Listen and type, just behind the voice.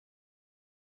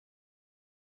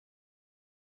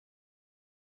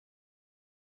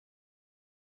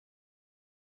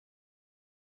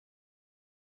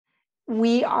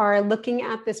we are looking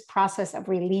at this process of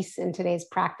release in today's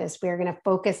practice. We are going to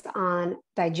focus on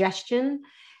digestion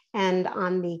and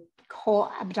on the whole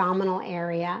abdominal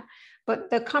area. But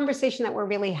the conversation that we're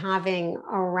really having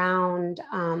around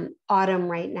autumn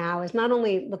right now is not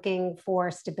only looking for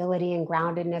stability and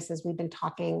groundedness, as we've been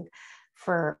talking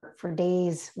for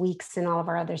days, weeks, in all of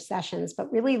our other sessions,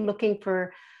 but really looking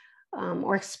for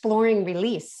or exploring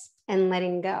release and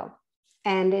letting go.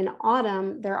 And in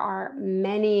autumn, there are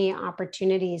many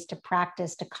opportunities to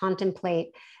practice, to contemplate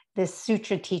this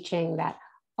sutra teaching that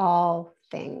all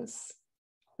things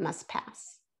must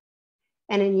pass.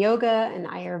 And in yoga and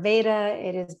Ayurveda,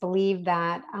 it is believed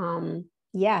that,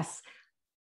 yes,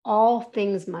 all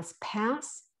things must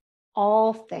pass,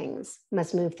 all things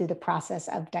must move through the process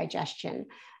of digestion.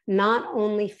 Not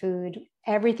only food,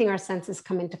 everything our senses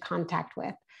come into contact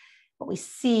with. What we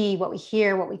see, what we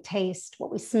hear, what we taste,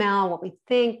 what we smell, what we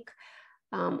think,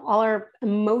 all our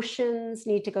emotions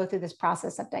need to go through this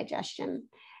process of digestion.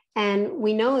 And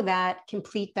we know that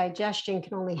complete digestion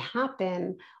can only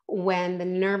happen when the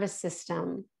nervous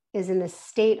system is in this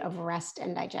state of rest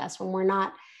and digest, when we're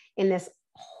not in this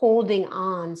holding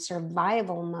on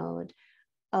survival mode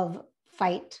of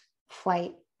fight,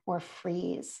 flight, or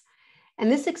freeze.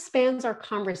 And this expands our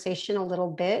conversation a little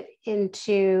bit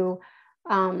into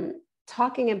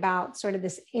talking about sort of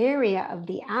this area of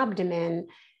the abdomen,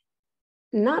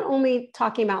 not only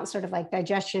talking about sort of like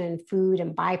digestion and food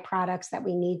and byproducts that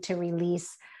we need to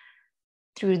release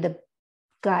through the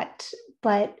gut,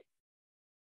 but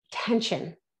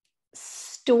tension,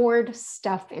 stored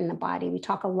stuff in the body. We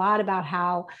talk a lot about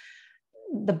how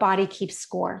the body keeps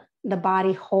score. The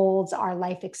body holds our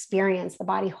life experience. The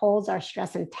body holds our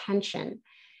stress and tension.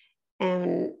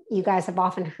 And you guys have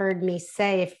often heard me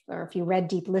say, or if you read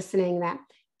Deep Listening, that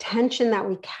tension that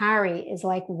we carry is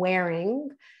like wearing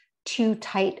too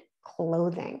tight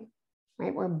clothing,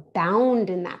 right? We're bound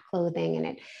in that clothing,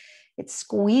 and it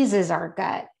squeezes our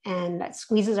gut, and it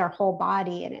squeezes our whole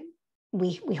body, and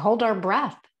we hold our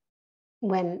breath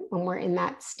when we're in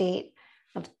that state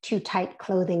of too tight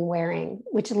clothing wearing,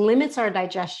 which limits our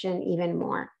digestion even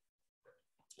more.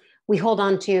 We hold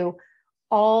on to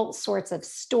all sorts of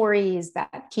stories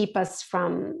that keep us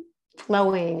from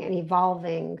flowing and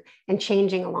evolving and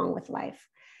changing along with life.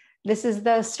 This is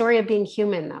the story of being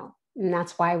human, though. And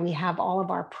that's why we have all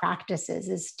of our practices,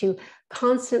 is to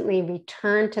constantly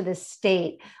return to this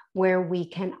state where we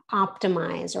can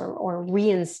optimize or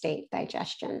reinstate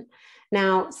digestion.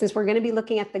 Now, since we're going to be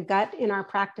looking at the gut in our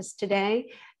practice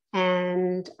today,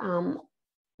 and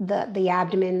the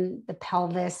abdomen, the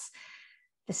pelvis,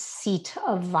 the seat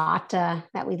of Vata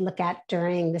that we look at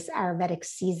during this Ayurvedic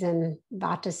season,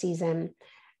 Vata season,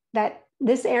 that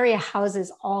this area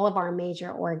houses all of our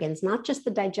major organs, not just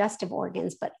the digestive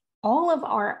organs, but all of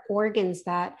our organs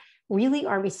that really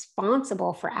are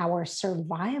responsible for our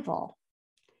survival.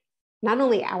 Not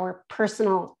only our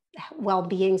personal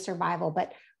well-being survival,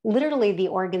 but literally the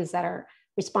organs that are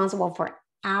responsible for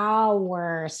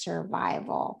our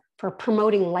survival, for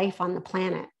promoting life on the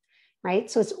planet.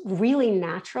 Right? So it's really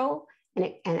natural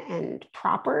and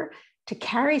proper to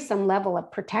carry some level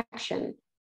of protection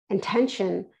and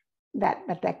tension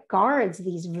that guards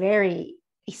these very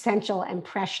essential and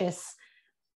precious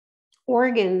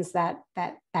organs that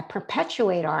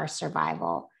perpetuate our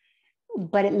survival.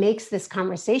 But it makes this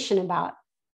conversation about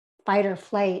fight or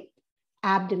flight,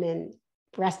 abdomen,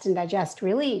 rest and digest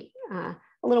really a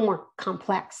little more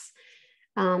complex.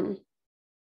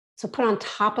 So put on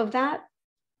top of that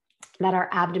our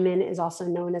abdomen is also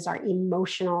known as our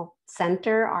emotional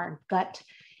center, our gut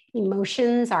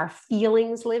emotions, our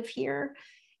feelings live here.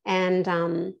 And,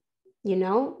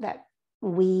 that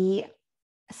we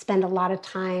spend a lot of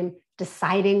time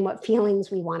deciding what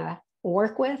feelings we want to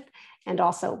work with, and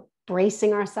also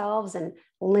bracing ourselves and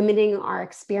limiting our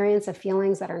experience of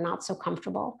feelings that are not so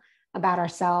comfortable about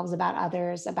ourselves, about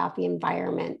others, about the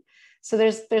environment. So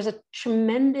there's a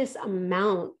tremendous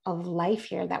amount of life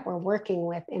here that we're working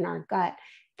with in our gut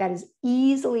that is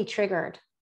easily triggered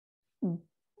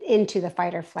into the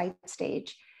fight or flight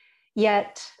stage.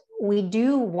 Yet we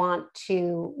do want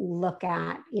to look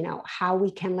at, how we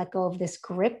can let go of this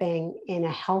gripping in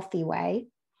a healthy way,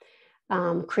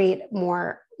 create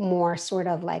more sort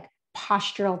of like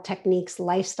postural techniques,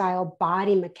 lifestyle,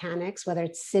 body mechanics, whether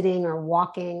it's sitting or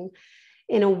walking,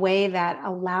 in a way that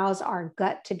allows our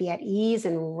gut to be at ease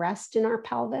and rest in our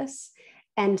pelvis,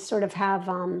 and sort of have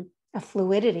a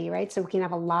fluidity, right? So we can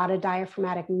have a lot of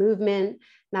diaphragmatic movement,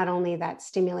 not only that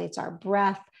stimulates our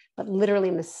breath, but literally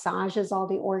massages all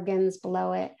the organs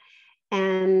below it.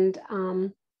 And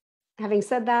having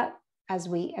said that, as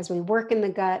we work in the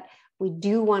gut, we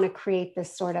do want to create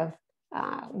this sort of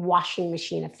washing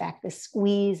machine effect, the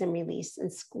squeeze and release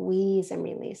and squeeze and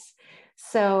release.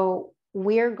 So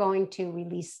we're going to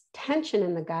release tension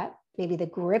in the gut, maybe the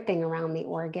gripping around the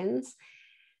organs,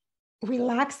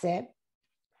 relax it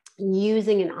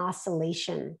using an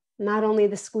oscillation, not only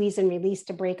the squeeze and release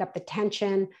to break up the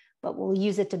tension, but we'll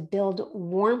use it to build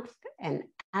warmth and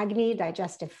agni,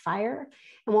 digestive fire.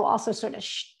 And we'll also sort of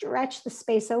stretch the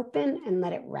space open and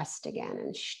let it rest again,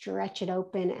 and stretch it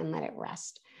open and let it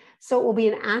rest. So it will be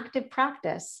an active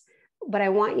practice, but I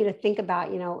want you to think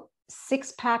about,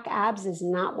 six-pack abs is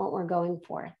not what we're going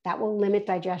for. That will limit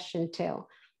digestion too.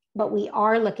 But we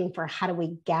are looking for, how do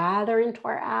we gather into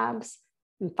our abs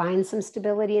and find some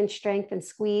stability and strength and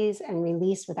squeeze and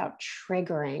release without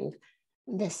triggering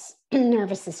this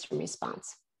nervous system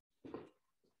response.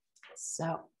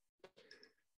 So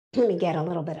let me get a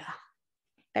little bit of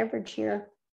beverage here.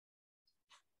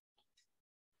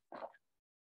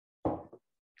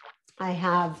 I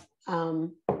have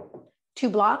 2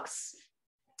 blocks,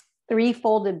 3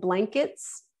 folded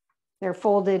blankets. They're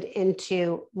folded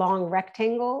into long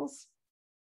rectangles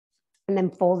and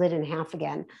then folded in half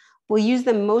again. We'll use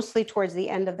them mostly towards the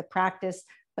end of the practice,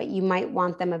 but you might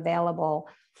want them available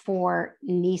for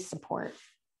knee support.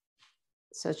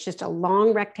 So it's just a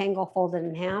long rectangle folded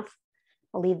in half.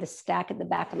 I'll leave the stack at the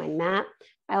back of my mat.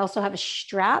 I also have a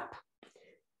strap.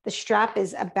 The strap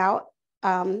is about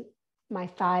my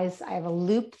thighs. I have a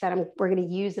loop that we're going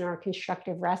to use in our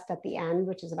constructive rest at the end,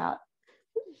 which is about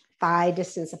thigh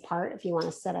distance apart if you want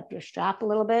to set up your strap a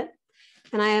little bit.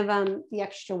 And I have the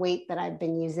extra weight that I've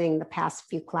been using the past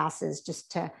few classes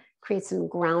just to create some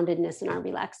groundedness in our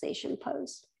relaxation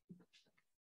pose.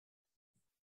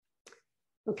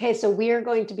 Okay, so we are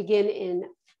going to begin in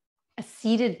a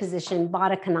seated position,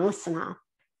 Baddha Konasana.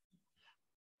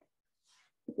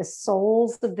 The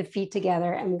soles of the feet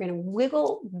together, and we're going to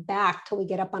wiggle back till we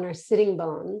get up on our sitting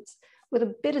bones with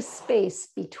a bit of space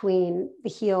between the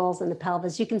heels and the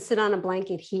pelvis. You can sit on a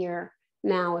blanket here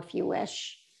now if you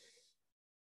wish.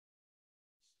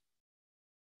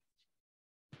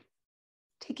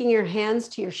 Taking your hands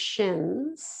to your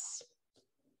shins,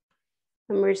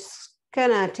 and we're just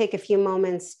gonna take a few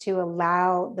moments to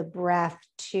allow the breath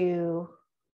to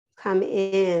come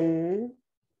in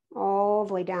all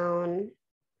the way down,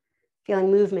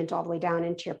 feeling movement all the way down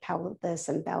into your pelvis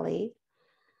and belly.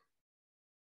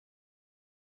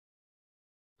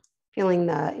 Feeling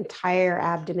the entire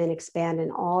abdomen expand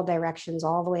in all directions,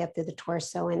 all the way up through the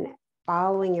torso, and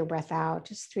following your breath out,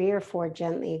 just 3 or 4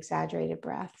 gently exaggerated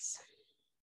breaths.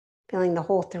 Feeling the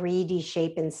whole 3D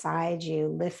shape inside you,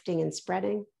 lifting and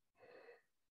spreading.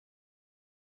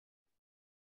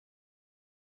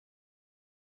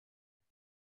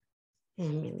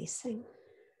 And releasing.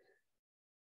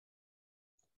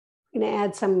 I'm going to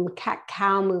add some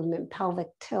cat-cow movement, pelvic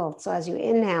tilt. So as you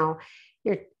inhale,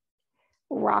 you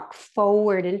rock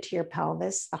forward into your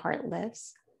pelvis, the heart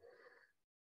lifts.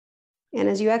 And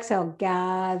as you exhale,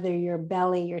 gather your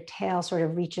belly, your tail sort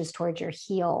of reaches towards your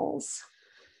heels.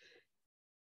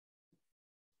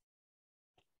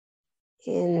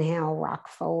 Inhale, rock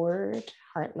forward,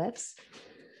 heart lifts.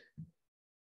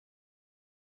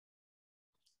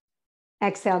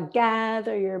 Exhale,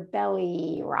 gather your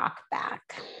belly, rock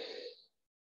back.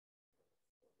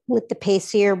 With the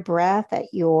pace of your breath at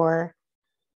your,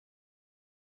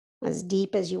 as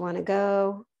deep as you want to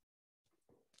go.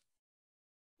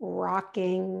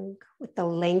 Rocking with the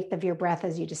length of your breath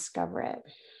as you discover it.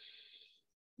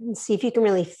 And see if you can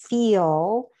really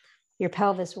feel your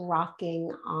pelvis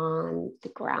rocking on the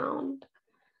ground.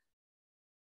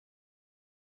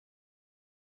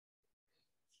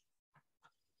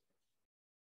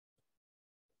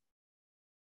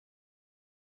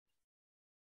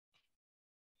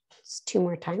 Just 2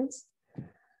 more times.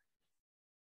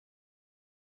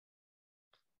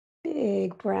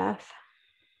 Big breath.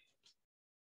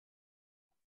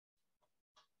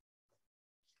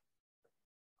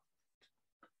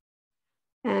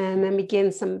 And then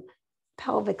begin some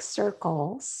pelvic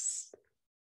circles.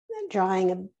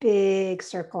 Drawing a big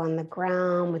circle on the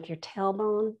ground with your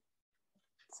tailbone.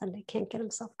 Sunday can't get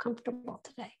himself comfortable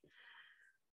today.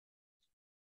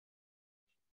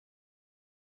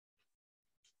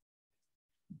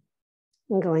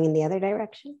 And going in the other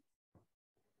direction.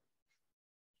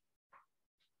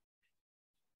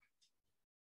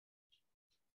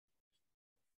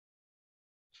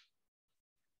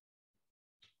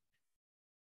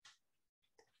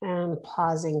 And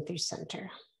pausing through center.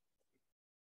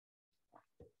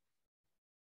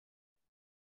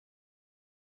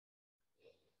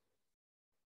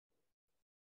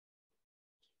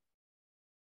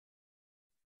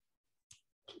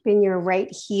 Keeping your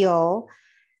right heel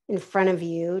in front of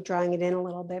you, drawing it in a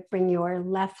little bit. Bring your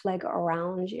left leg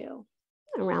around you,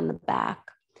 around the back.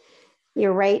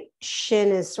 Your right shin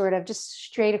is sort of just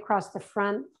straight across the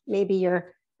front. Maybe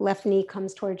your left knee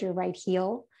comes towards your right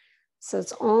heel. So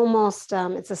it's almost,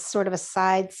 it's a sort of a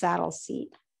side saddle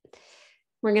seat.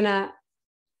 We're gonna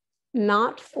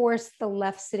not force the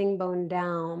left sitting bone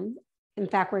down. In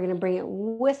fact, we're gonna bring it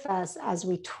with us as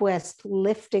we twist,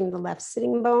 lifting the left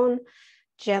sitting bone,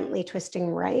 gently twisting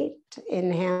right,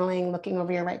 inhaling, looking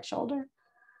over your right shoulder.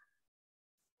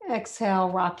 Exhale,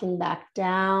 rocking back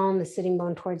down, the sitting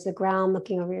bone towards the ground,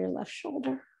 looking over your left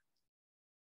shoulder.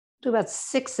 Do about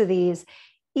 6 of these.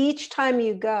 Each time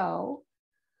you go,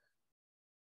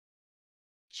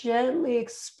 gently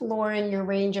exploring your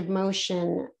range of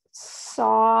motion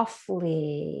softly.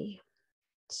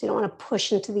 So you don't want to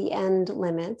push into the end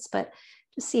limits, but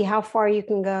just see how far you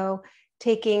can go,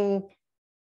 taking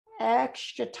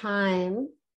extra time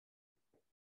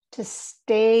to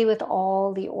stay with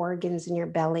all the organs in your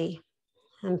belly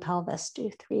and pelvis. Do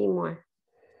 3 more.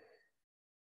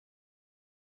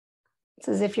 It's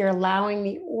as if you're allowing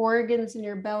the organs in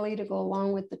your belly to go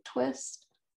along with the twist.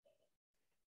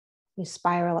 You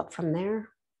spiral up from there.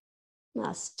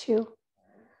 Last 2.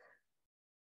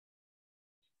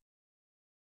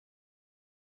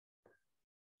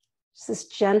 It's this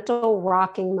gentle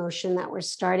rocking motion that we're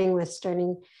starting with,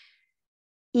 starting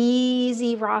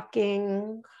easy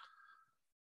rocking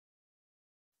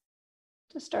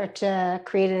to start to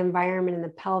create an environment in the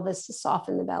pelvis to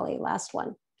soften the belly. Last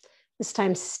one. This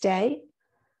time, stay.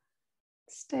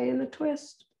 Stay in the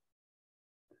twist.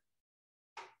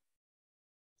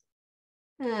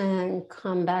 And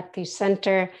come back through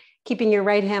center. Keeping your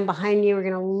right hand behind you, we're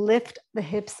going to lift the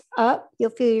hips up. You'll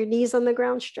feel your knees on the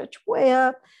ground, stretch way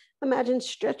up. Imagine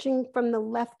stretching from the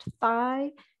left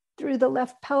thigh through the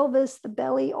left pelvis, the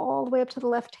belly, all the way up to the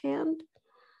left hand.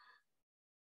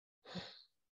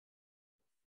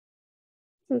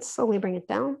 And slowly bring it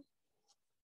down.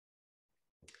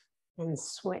 And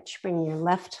switch. Bring your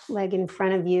left leg in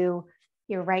front of you,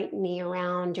 your right knee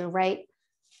around, your right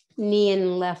knee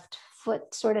and left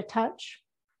foot sort of touch.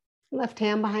 Left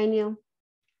hand behind you.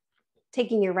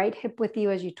 Taking your right hip with you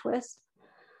as you twist.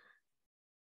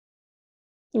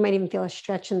 You might even feel a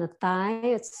stretch in the thigh.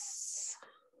 It's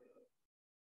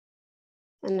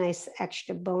a nice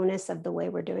extra bonus of the way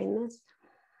we're doing this.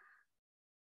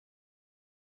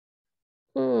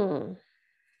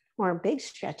 Or a big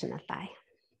stretch in the thigh.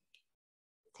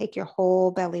 Take your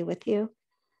whole belly with you,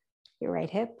 your right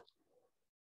hip.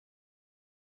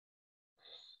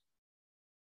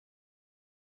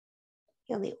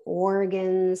 Feel the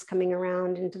organs coming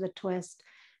around into the twist,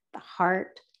 the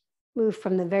heart. Move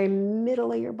from the very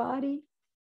middle of your body,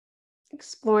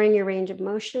 exploring your range of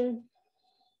motion.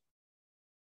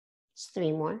 Just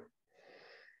 3 more.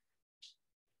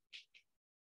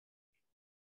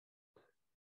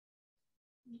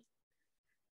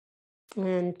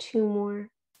 And 2 more.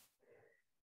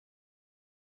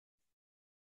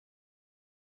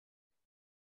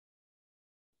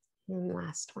 And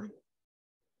last one.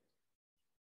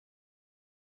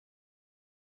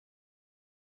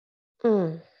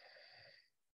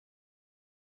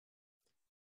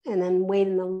 And then weight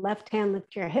in the left hand,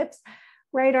 lift your hips,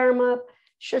 right arm up,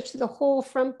 stretch the whole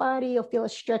front body. You'll feel a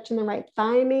stretch in the right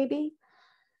thigh maybe.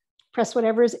 Press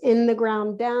whatever's in the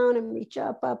ground down and reach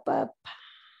up, up, up.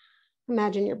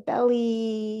 Imagine your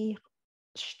belly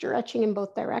stretching in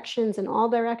both directions, in all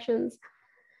directions.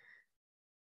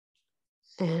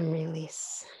 And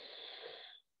release.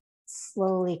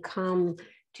 Slowly come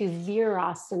to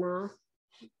Virasana,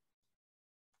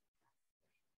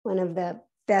 one of the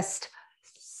best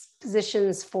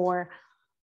positions for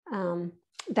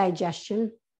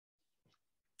digestion.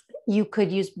 You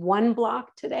could use 1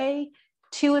 block today,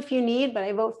 2 if you need, but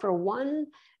I vote for 1,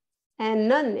 and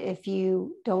none if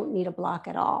you don't need a block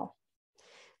at all.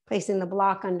 Placing the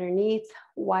block underneath,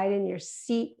 widen your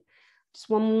seat. Just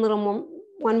one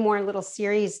more little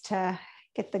series to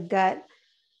get the gut.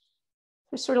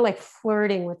 We're sort of like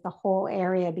flirting with the whole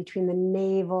area between the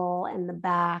navel and the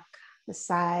back, the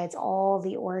sides, all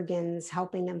the organs,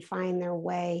 helping them find their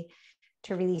way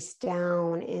to release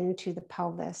down into the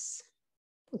pelvis.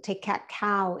 We'll take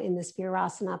cat-cow in this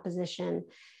Virasana position.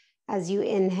 As you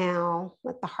inhale,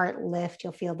 let the heart lift.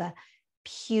 You'll feel the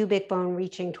pubic bone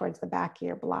reaching towards the back of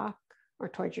your block or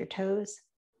towards your toes.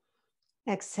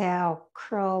 Exhale,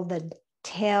 curl the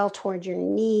tail towards your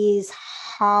knees,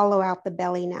 hollow out the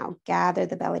belly now. Gather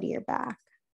the belly to your back.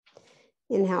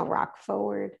 Inhale, rock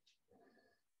forward.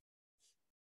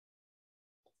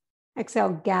 Exhale,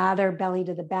 gather belly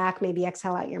to the back. Maybe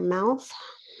exhale out your mouth.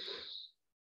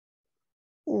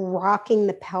 rocking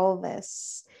the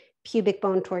pelvis, pubic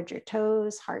bone towards your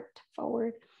toes, heart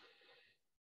forward.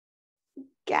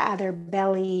 Gather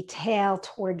belly, tail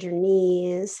toward your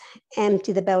knees.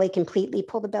 Empty the belly completely.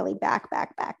 Pull the belly back,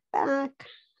 back, back, back.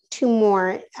 2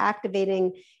 more,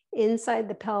 activating inside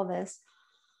the pelvis.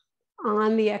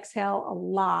 On the exhale, a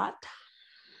lot.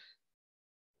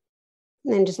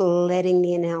 And then just letting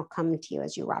the inhale come to you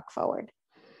as you rock forward.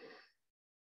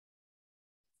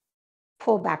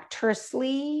 Pull back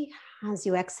tersely as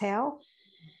you exhale.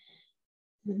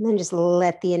 And then just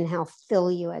let the inhale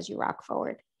fill you as you rock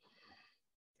forward.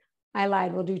 I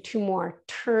lied, we'll do 2 more.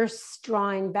 Terse,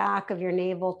 drawing back of your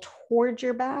navel towards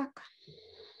your back.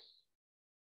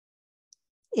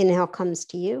 Inhale comes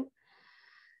to you.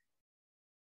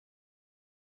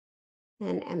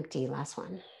 And empty, last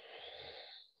one.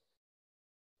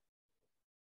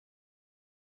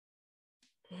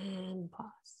 And pause.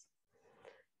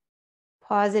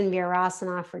 Pause in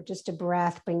Virasana for just a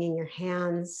breath, bringing your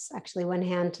hands, actually 1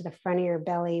 hand to the front of your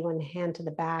belly, 1 hand to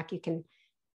the back. You can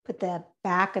put the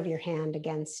back of your hand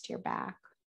against your back.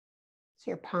 So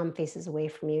your palm faces away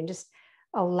from you. And just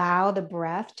allow the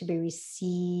breath to be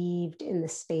received in the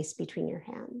space between your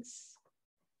hands.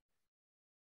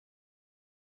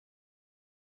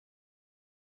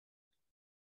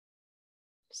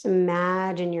 Just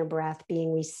imagine your breath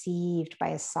being received by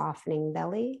a softening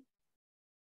belly.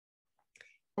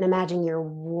 And imagine your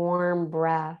warm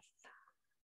breath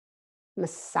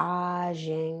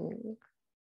massaging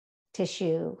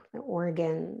tissue, the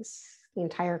organs, the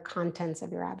entire contents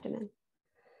of your abdomen.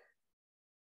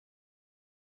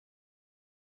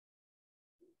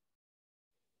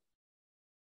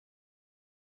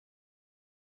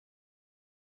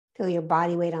 Feel your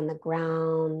body weight on the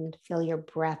ground. Feel your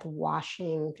breath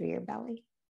washing through your belly.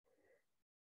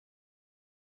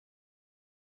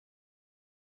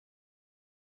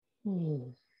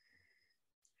 All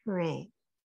right.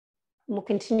 We'll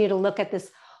continue to look at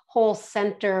this whole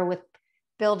center with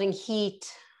building heat,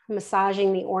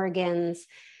 massaging the organs,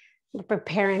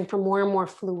 preparing for more and more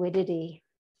fluidity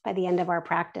by the end of our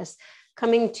practice.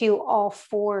 Coming to all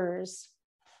fours,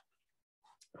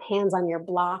 hands on your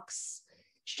blocks.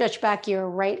 Stretch back your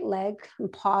right leg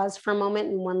and pause for a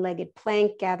moment in 1-legged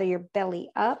plank. Gather your belly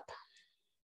up.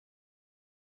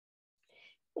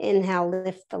 Inhale,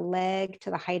 lift the leg to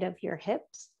the height of your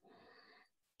hips.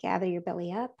 Gather your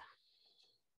belly up.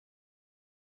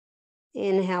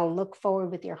 Inhale, look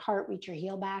forward with your heart, reach your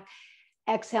heel back.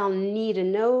 Exhale, knee to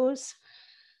nose.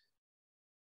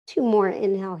 2 more,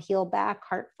 inhale, heel back,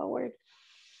 heart forward.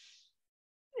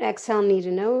 Exhale, knee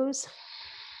to nose.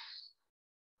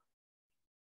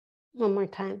 1 more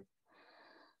time.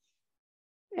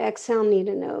 Exhale, knee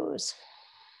to nose.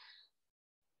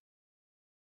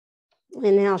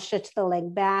 Inhale, stretch the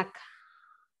leg back.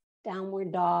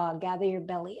 Downward dog, gather your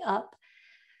belly up.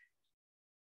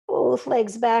 Both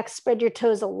legs back, spread your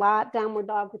toes a lot. Downward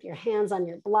dog with your hands on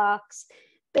your blocks.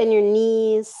 Bend your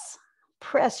knees,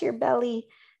 press your belly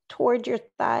toward your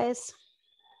thighs.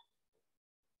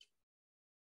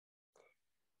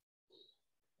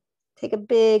 Take a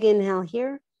big inhale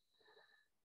here.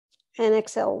 And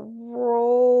exhale,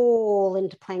 roll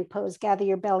into plank pose. Gather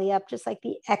your belly up just like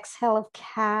the exhale of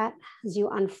cat as you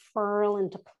unfurl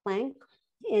into plank.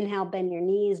 Inhale, bend your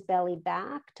knees, belly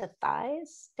back to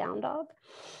thighs, down dog.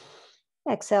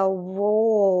 Exhale,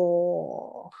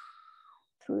 roll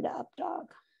through to up dog.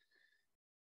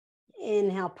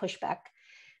 Inhale, push back,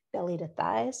 belly to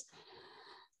thighs.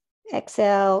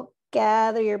 Exhale,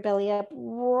 gather your belly up,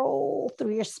 roll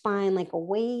through your spine like a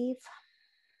wave.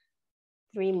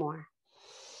 3 more.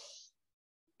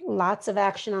 Lots of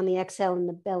action on the exhale in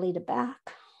the belly to back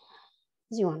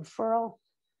as you unfurl.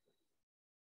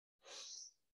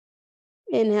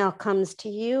 Inhale comes to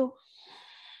you.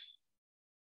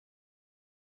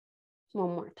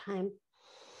 1 more time.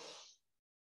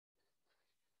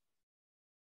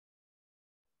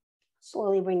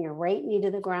 Slowly bring your right knee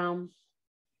to the ground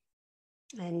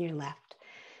and your left.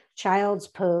 Child's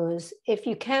pose. If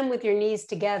you can, with your knees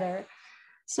together.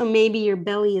 So maybe your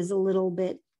belly is a little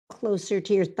bit closer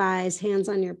to your thighs, hands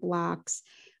on your blocks.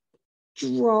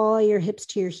 Draw your hips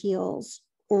to your heels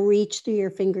or reach through your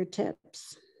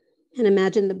fingertips. And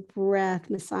imagine the breath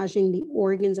massaging the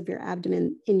organs of your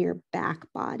abdomen in your back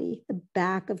body, the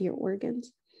back of your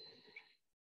organs.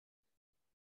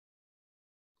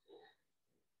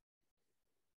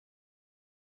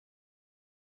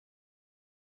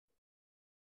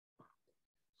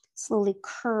 Slowly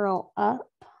curl up.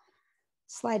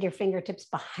 Slide your fingertips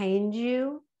behind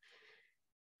you.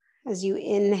 As you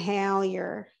inhale,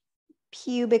 your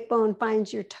pubic bone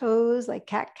finds your toes like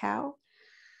cat-cow.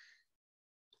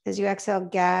 As you exhale,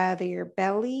 gather your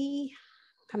belly.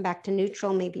 Come back to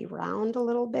neutral, maybe round a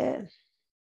little bit.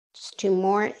 Just 2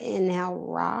 more. Inhale,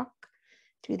 rock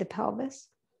through the pelvis.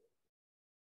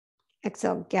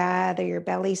 Exhale, gather your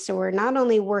belly. So we're not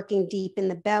only working deep in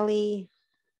the belly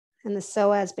and the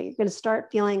psoas, but you're going to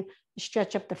start feeling a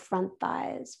stretch up the front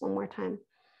thighs. One more time.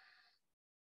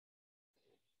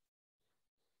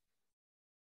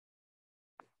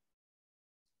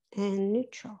 And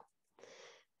neutral.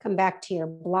 Come back to your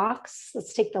blocks.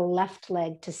 Let's take the left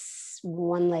leg to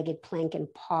one-legged plank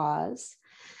and pause.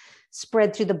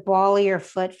 Spread through the ball of your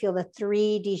foot. Feel the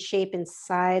 3D shape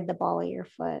inside the ball of your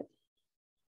foot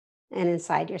and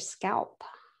inside your scalp.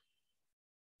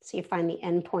 So you find the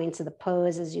end points of the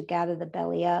pose as you gather the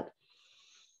belly up,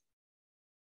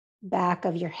 back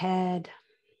of your head,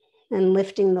 and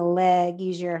lifting the leg.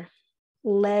 Use your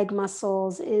leg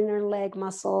muscles, inner leg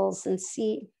muscles, and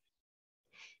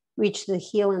reach the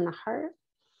heel and the heart.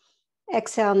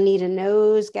 Exhale, knee to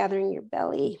nose, gathering your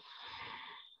belly.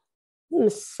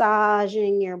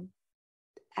 Massaging your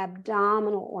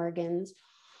abdominal organs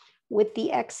with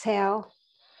the exhale.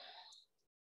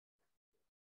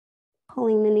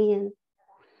 Pulling the knee in.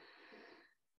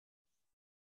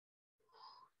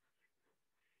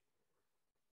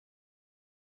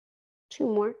 Two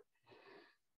more.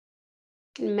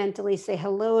 And mentally say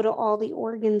hello to all the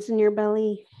organs in your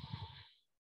belly.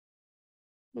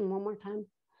 And one more time.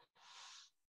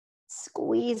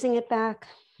 Squeezing it back.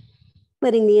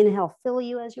 Letting the inhale fill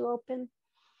you as you open.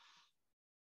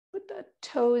 Put the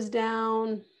toes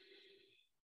down.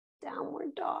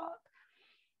 Downward dog.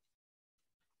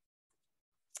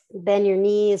 Bend your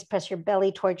knees, press your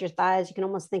belly towards your thighs. You can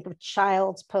almost think of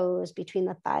child's pose between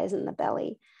the thighs and the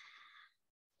belly.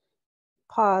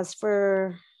 Pause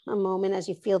for a moment as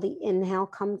you feel the inhale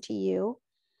come to you.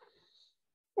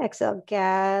 Exhale,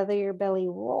 gather your belly,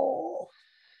 roll.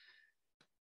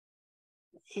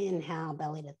 Inhale,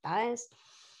 belly to thighs.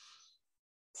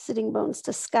 Sitting bones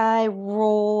to sky,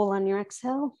 roll on your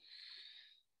exhale.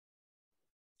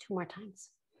 2 more times.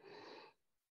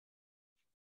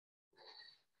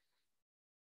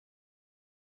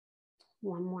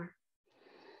 One more.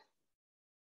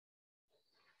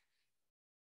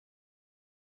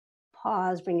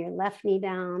 Pause, bring your left knee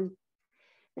down,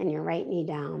 then your right knee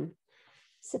down.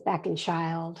 Sit back in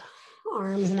child,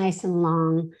 arms nice and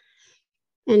long,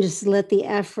 and just let the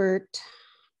effort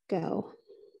go.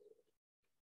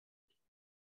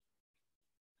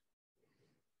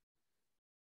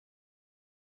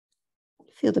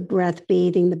 Feel the breath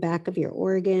bathing the back of your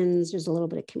organs. There's a little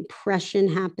bit of compression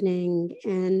happening,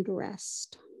 and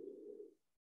rest.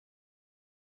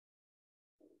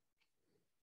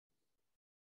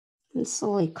 And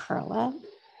slowly curl up.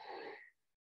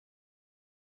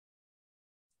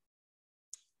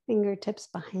 Fingertips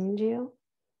behind you.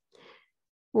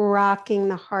 Rocking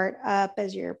the heart up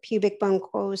as your pubic bone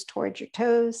goes towards your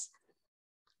toes.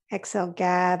 Exhale,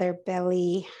 gather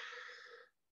belly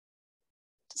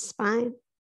to spine.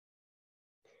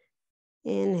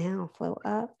 Inhale, flow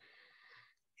up.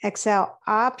 Exhale,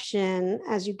 option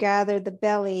as you gather the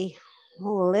belly,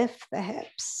 lift the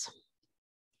hips.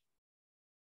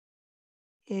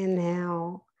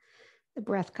 Inhale, the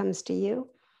breath comes to you.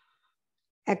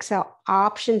 Exhale,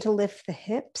 option to lift the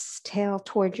hips, tail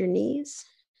toward your knees.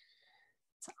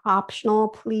 It's optional,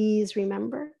 please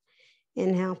remember.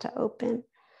 Inhale to open.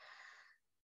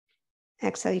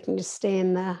 Exhale, you can just stay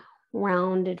in the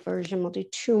rounded version. We'll do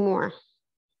 2 more.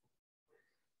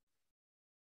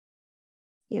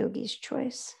 Yogi's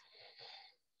choice.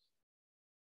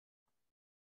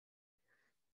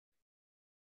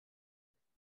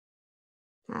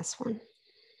 Last one.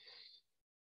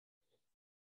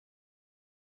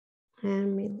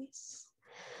 And release.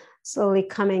 Slowly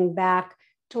coming back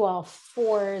to all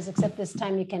fours, except this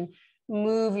time you can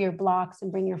move your blocks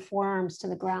and bring your forearms to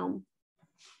the ground.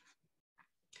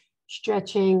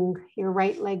 Stretching your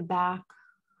right leg back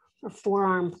for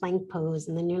forearm plank pose,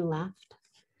 and then your left.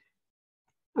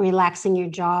 Relaxing your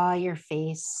jaw, your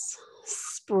face,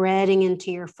 spreading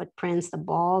into your footprints. The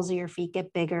balls of your feet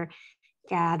get bigger.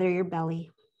 Gather your belly.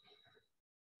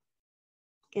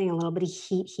 Getting a little bit of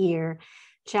heat here.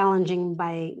 Challenging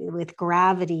with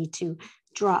gravity to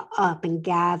draw up and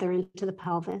gather into the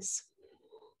pelvis.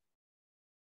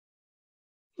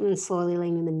 And slowly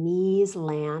letting the knees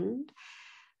land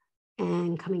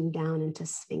and coming down into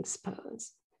Sphinx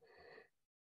pose.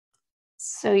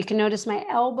 So you can notice my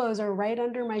elbows are right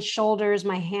under my shoulders.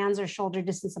 My hands are shoulder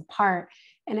distance apart.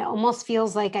 And it almost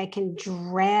feels like I can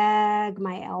drag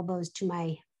my elbows to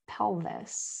my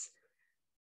pelvis.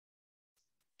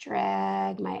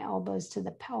 Drag my elbows to the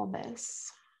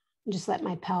pelvis. Just let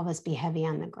my pelvis be heavy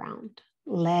on the ground.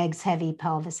 Legs heavy,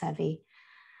 pelvis heavy.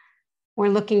 We're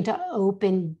looking to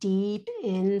open deep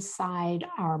inside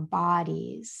our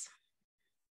bodies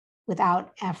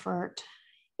without effort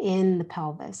in the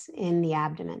pelvis, in the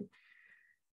abdomen.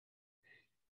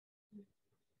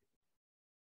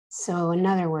 So in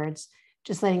other words,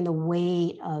 just letting the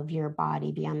weight of your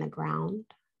body be on the ground.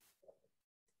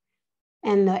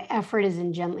 And the effort is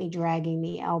in gently dragging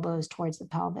the elbows towards the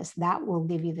pelvis. That will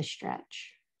give you the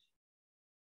stretch.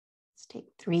 Let's take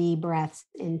 3 breaths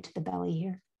into the belly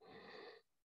here.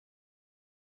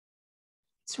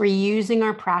 So we're using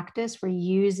our practice, we're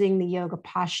using the yoga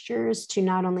postures to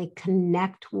not only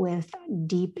connect with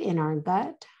deep in our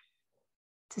gut,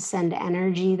 to send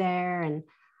energy there and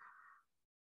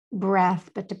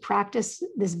breath, but to practice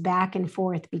this back and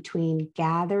forth between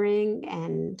gathering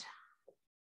and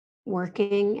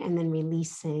working and then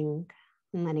releasing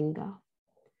and letting go.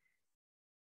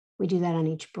 We do that on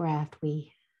each breath.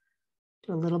 We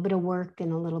do a little bit of work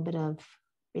and a little bit of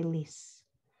release.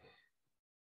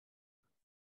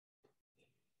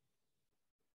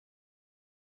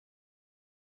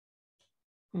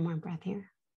 One more breath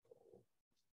here.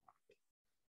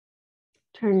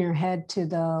 Turn your head to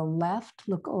the left.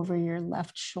 Look over your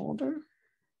left shoulder.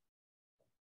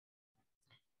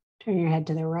 Turn your head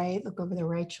to the right. Look over the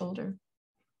right shoulder.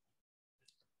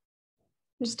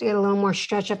 Just to get a little more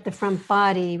stretch up the front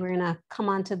body, we're going to come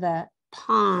onto the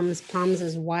palms. Palms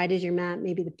as wide as your mat.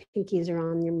 Maybe the pinkies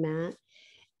are on your mat.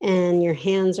 And your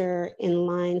hands are in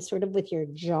line sort of with your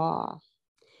jaw.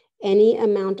 Any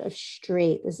amount of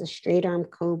straight. This is a straight arm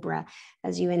cobra.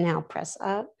 As you inhale, press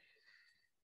up.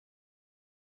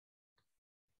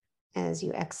 As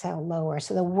you exhale, lower.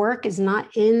 So the work is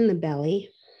not in the belly.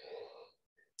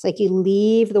 It's like you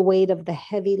leave the weight of the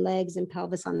heavy legs and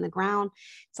pelvis on the ground.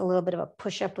 It's a little bit of a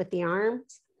push up with the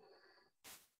arms.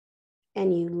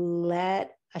 And you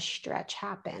let a stretch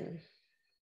happen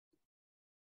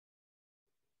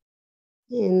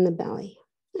in the belly.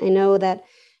 I know that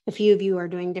a few of you are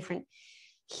doing different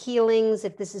healings.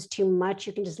 If this is too much,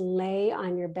 you can just lay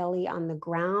on your belly on the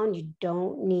ground. You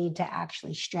don't need to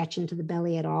actually stretch into the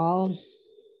belly at all.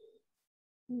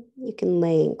 You can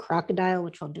lay in crocodile,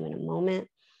 which I'll do in a moment.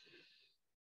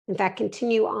 In fact,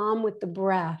 continue on with the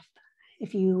breath.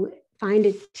 If you find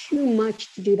it too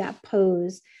much to do that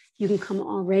pose, you can come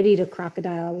already to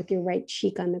crocodile with your right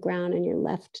cheek on the ground and your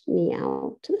left knee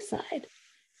out to the side.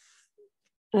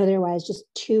 Otherwise, just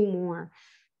 2 more.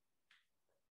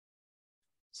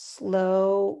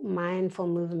 Slow, mindful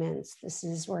movements. This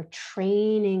is we're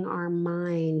training our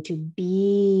mind to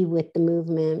be with the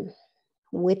movement,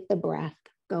 with the breath,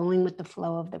 going with the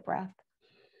flow of the breath.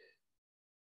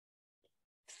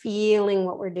 Feeling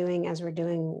what we're doing as we're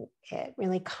doing it,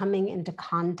 really coming into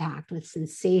contact with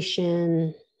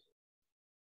sensation.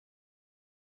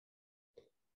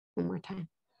 One more time.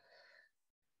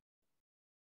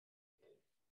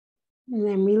 And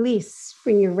then release.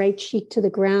 Bring your right cheek to the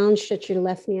ground. Stretch your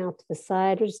left knee out to the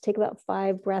side. Or just take about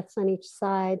 5 breaths on each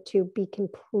side to be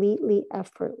completely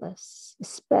effortless.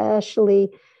 Especially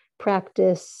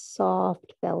practice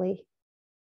soft belly.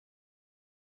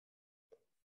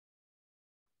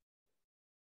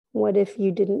 What if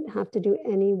you didn't have to do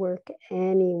any work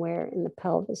anywhere in the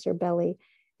pelvis or belly,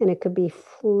 and it could be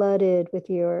flooded with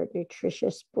your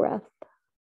nutritious breath?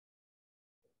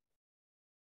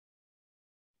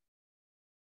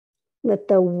 Let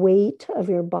the weight of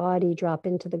your body drop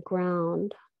into the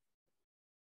ground.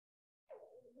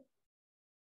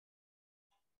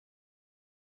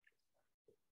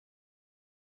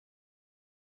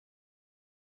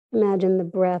 Imagine the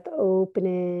breath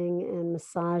opening and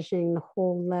massaging the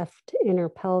whole left inner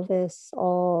pelvis,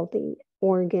 all the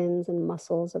organs and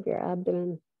muscles of your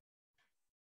abdomen.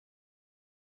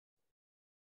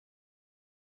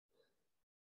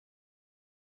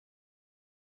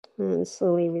 And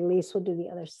slowly release. We'll do the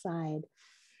other side.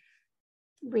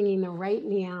 Bringing the right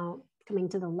knee out, coming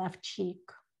to the left cheek.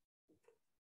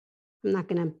 I'm not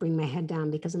going to bring my head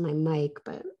down because of my mic,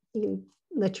 but you can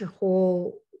let your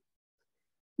whole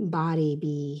body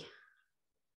be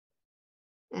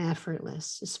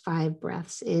effortless. Just 5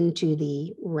 breaths into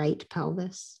the right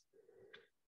pelvis.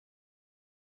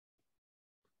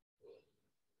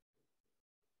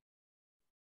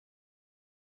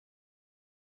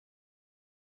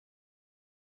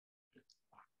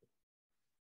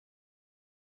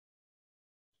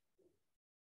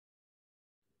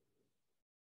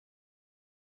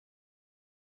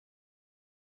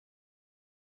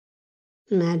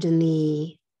 Imagine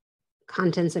the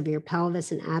contents of your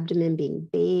pelvis and abdomen being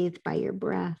bathed by your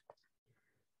breath.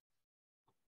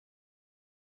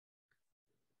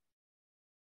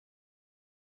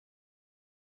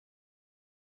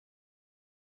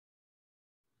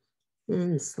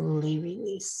 And slowly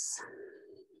release.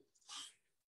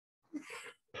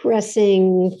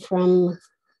 Pressing from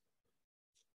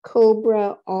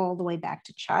cobra all the way back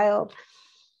to child.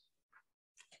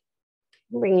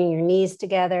 Bringing your knees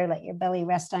together, let your belly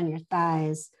rest on your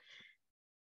thighs.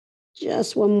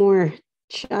 Just one more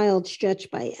child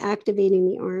stretch by activating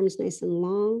the arms nice and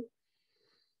long.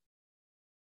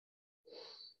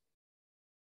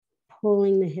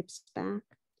 Pulling the hips back.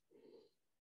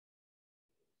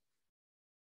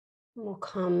 We'll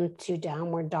come to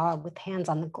downward dog with hands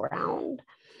on the ground.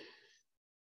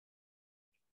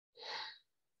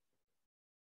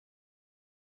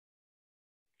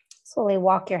 Slowly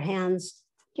walk your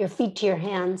feet to your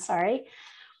hands, sorry.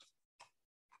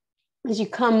 As you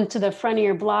come to the front of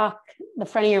your block, the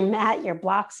front of your mat, your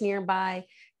blocks nearby,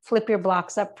 flip your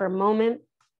blocks up for a moment.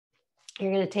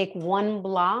 You're going to take one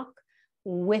block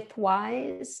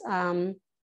widthwise,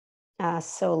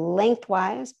 so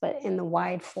lengthwise, but in the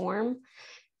wide form,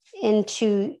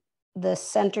 into the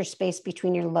center space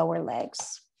between your lower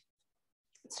legs.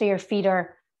 So your feet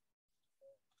are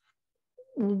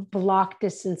block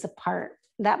distance apart.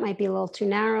 That might be a little too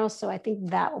narrow, so I think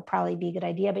that will probably be a good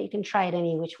idea, but you can try it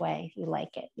any which way if you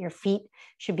like it. Your feet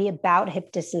should be about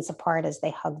hip distance apart as they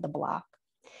hug the block.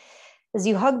 As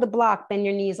you hug the block, bend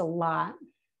your knees a lot.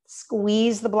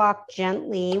 Squeeze the block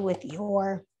gently with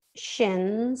your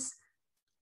shins.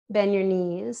 Bend your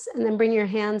knees, and then bring your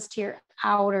hands to your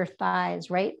outer thighs,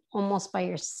 right almost by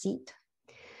your seat.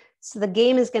 So the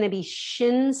game is going to be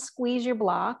shins squeeze your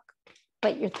block,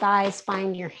 but your thighs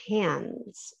find your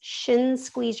hands. Shins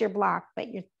squeeze your block,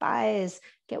 but your thighs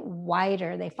get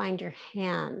wider. They find your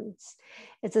hands.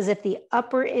 It's as if the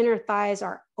upper inner thighs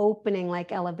are opening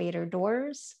like elevator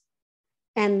doors,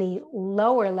 and the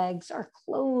lower legs are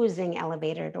closing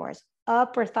elevator doors.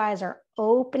 Upper thighs are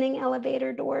opening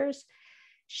elevator doors.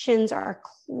 Shins are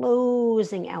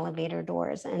closing elevator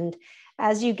doors. And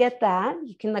as you get that,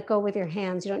 you can let go with your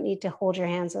hands. You don't need to hold your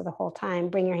hands there the whole time.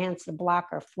 Bring your hands to the block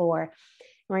or floor. And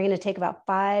we're going to take about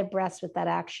 5 breaths with that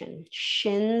action.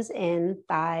 Shins in,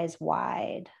 thighs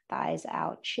wide, thighs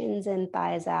out, shins in,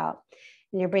 thighs out.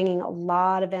 And you're bringing a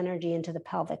lot of energy into the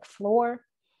pelvic floor,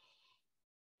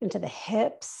 into the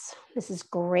hips. This is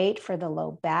great for the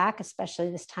low back, especially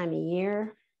this time of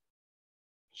year.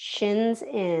 Shins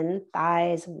in,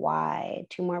 thighs wide.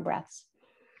 2 more breaths.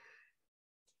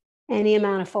 Any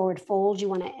amount of forward fold you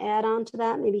want to add on to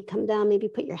that. Maybe come down, maybe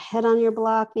put your head on your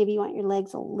block. Maybe you want your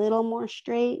legs a little more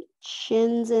straight.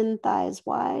 Shins in, thighs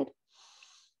wide.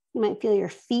 You might feel your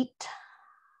feet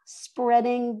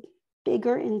spreading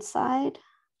bigger inside.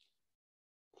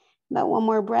 About 1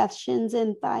 more breath. Shins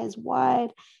in, thighs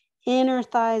wide. Inner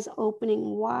thighs opening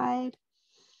wide.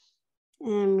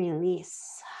 And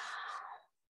release.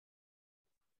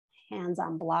 Hands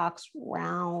on blocks,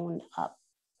 round up,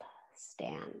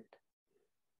 stand.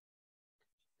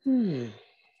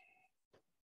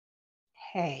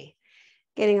 Okay,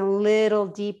 getting a little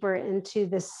deeper into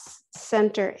this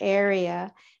center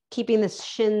area, keeping the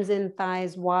shins in,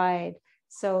 thighs wide.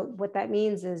 So what that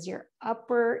means is your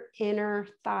upper inner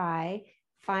thigh,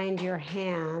 find your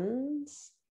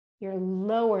hands, your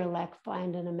lower leg,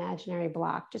 find an imaginary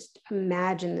block. Just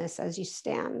imagine this as you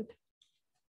stand.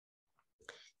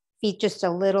 Feet just a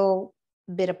little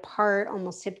bit apart,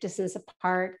 almost hip distance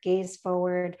apart, gaze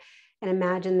forward, and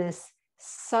imagine this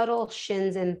subtle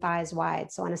shins in, thighs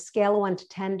wide. So on a scale of 1 to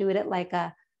 10, do it at like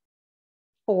a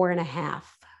 4.5.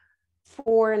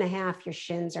 4.5, your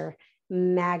shins are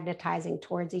magnetizing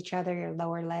towards each other, your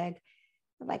lower leg.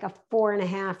 Like a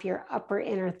 4.5, your upper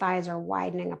inner thighs are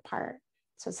widening apart.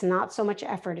 So it's not so much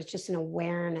effort, it's just an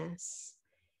awareness.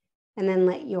 And then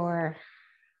let your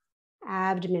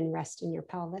abdomen rest in your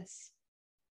pelvis.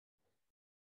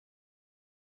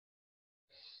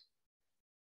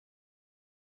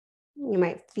 You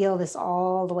might feel this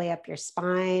all the way up your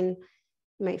spine.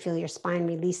 You might feel your spine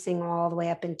releasing all the way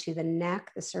up into the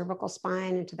neck, the cervical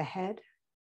spine, into the head.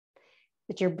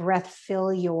 Let your breath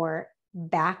fill your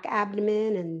back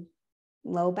abdomen and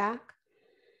low back.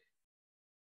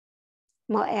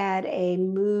 We'll add a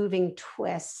moving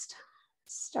twist,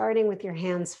 starting with your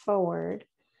hands forward.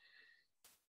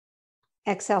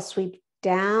 Exhale, sweep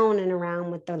down and around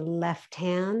with the left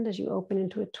hand as you open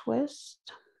into a twist.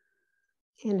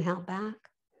 Inhale back.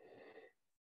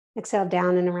 Exhale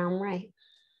down and around right.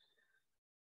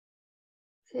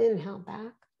 Inhale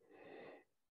back.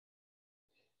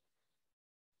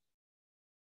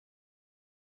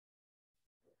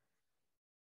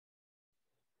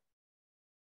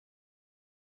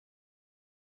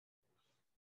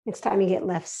 Next time you get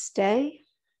left, stay.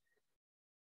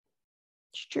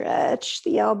 Stretch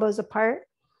the elbows apart.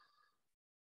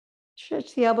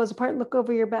 Stretch the elbows apart, look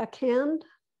over your backhand.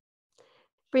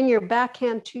 Bring your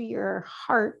backhand to your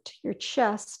heart, your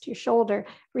chest, your shoulder.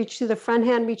 Reach through the front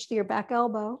hand, reach to your back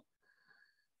elbow.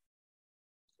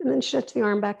 And then stretch the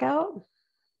arm back out.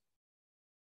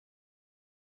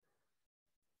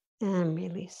 And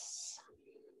release.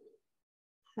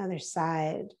 Other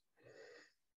side.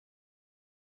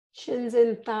 Shins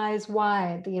in, thighs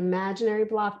wide. The imaginary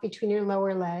block between your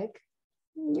lower leg.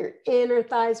 Your inner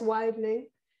thighs widening.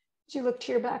 As you look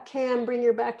to your back hand, bring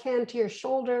your back hand to your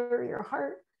shoulder or your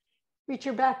heart. Reach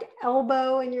your back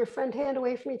elbow and your front hand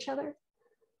away from each other.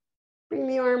 Bring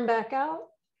the arm back out.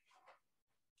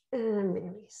 And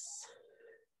release.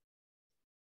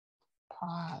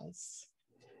 Pause.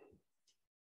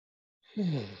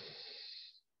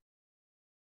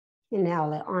 Inhale,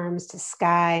 let arms to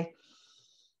sky.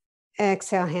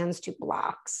 Exhale, hands to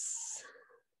blocks.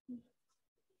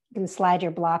 You can slide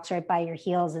your blocks right by your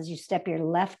heels as you step your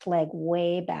left leg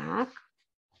way back.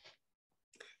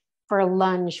 For a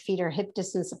lunge, feet are hip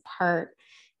distance apart.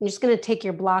 You're just going to take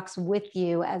your blocks with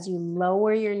you as you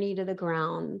lower your knee to the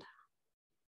ground.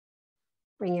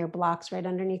 Bring your blocks right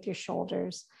underneath your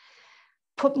shoulders.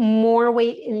 Put more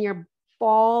weight in your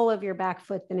ball of your back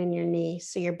foot than in your knee.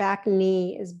 So your back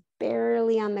knee is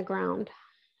barely on the ground.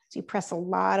 So you press a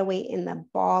lot of weight in the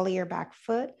ball of your back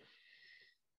foot.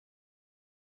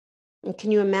 And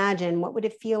can you imagine what would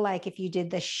it feel like if you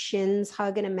did the shins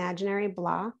hug an imaginary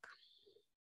block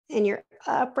and your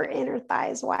upper inner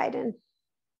thighs widen?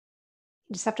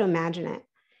 You just have to imagine it.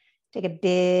 Take a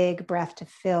big breath to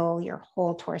fill your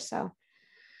whole torso.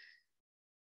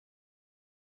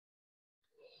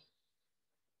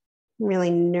 Really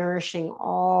nourishing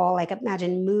all, like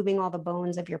imagine moving all the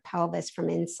bones of your pelvis from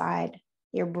inside.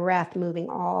 Your breath moving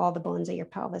all the bones of your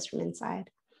pelvis from inside.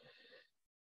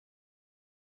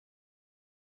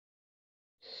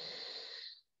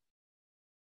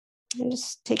 And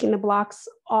just taking the blocks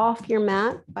off your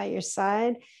mat by your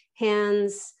side.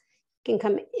 Hands can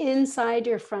come inside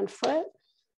your front foot.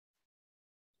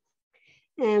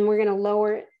 And we're going to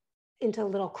lower it into a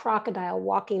little crocodile,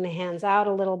 walking the hands out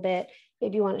a little bit.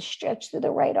 Maybe you want to stretch through the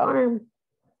right arm.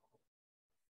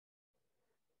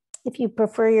 If you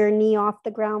prefer your knee off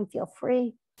the ground, feel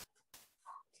free.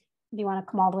 If you want to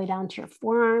come all the way down to your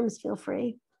forearms, feel free.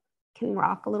 You can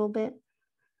rock a little bit.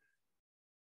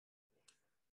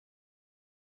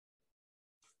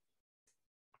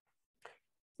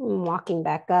 And walking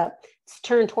back up. Let's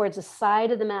turn towards the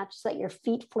side of the mat. Just let your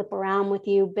feet flip around with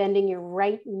you, bending your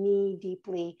right knee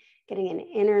deeply, getting an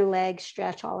inner leg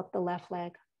stretch all up the left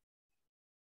leg.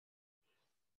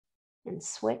 And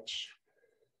switch.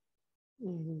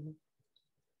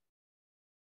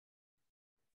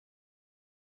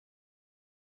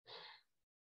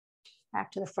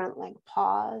 Back to the front leg,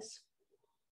 pause.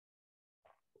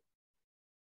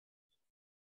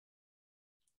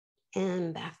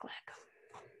 And back leg.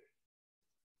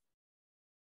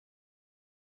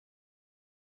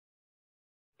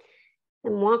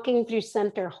 And walking through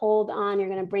center, hold on. You're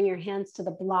going to bring your hands to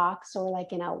the block. So we're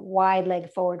like in a wide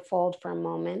leg forward fold for a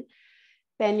moment.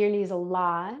 Bend your knees a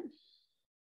lot.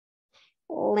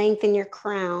 Lengthen your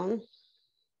crown.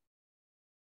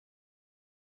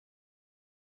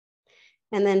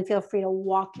 And then feel free to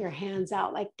walk your hands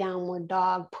out like downward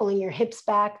dog, pulling your hips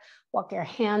back. Walk your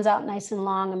hands out nice and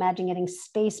long. Imagine getting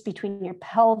space between your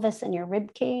pelvis and your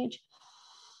rib cage.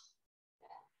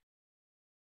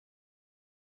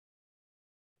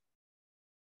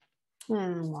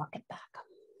 And walk it back.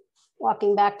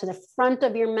 Walking back to the front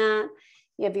of your mat.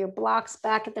 You have your blocks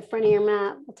back at the front of your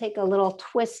mat. We'll take a little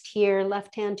twist here.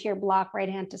 Left hand to your block, right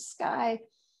hand to sky.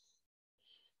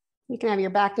 You can have your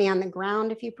back knee on the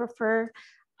ground if you prefer.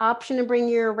 Option to bring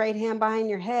your right hand behind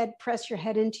your head. Press your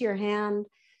head into your hand.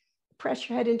 Press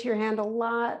your head into your hand a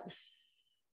lot.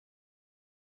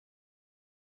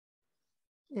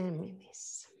 And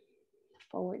release.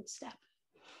 Forward step.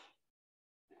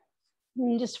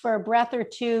 And just for a breath or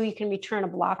two, you can return a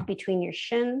block between your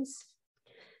shins.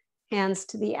 Hands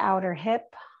to the outer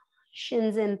hip.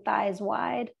 Shins in, thighs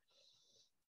wide.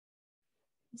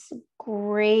 It's a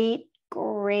great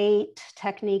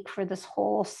technique for this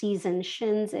whole season.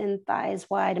 Shins in, thighs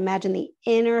wide. Imagine the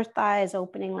inner thighs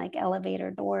opening like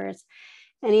elevator doors.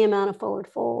 Any amount of forward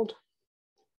fold.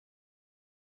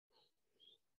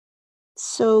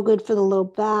 So good for the low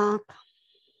back.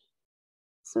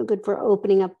 So good for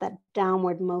opening up that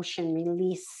downward motion.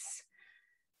 Release.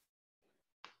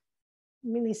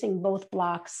 Releasing both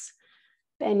blocks.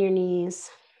 Bend your knees.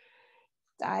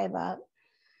 Dive up.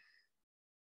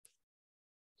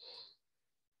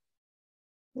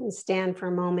 And stand for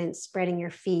a moment, spreading your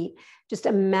feet. Just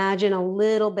imagine a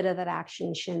little bit of that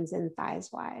action, shins in, thighs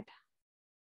wide.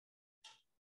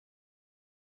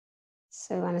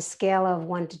 So on a scale of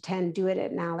 1 to 10, do it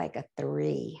at now like a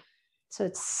 3. So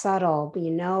it's subtle, but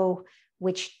you know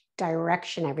which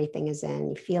direction everything is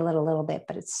in. You feel it a little bit,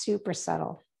 but it's super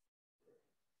subtle.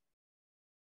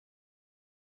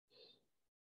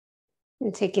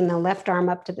 And taking the left arm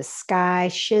up to the sky,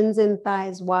 shins in,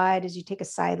 thighs wide as you take a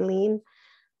side lean.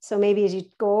 So maybe as you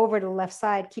go over to the left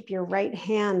side, keep your right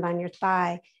hand on your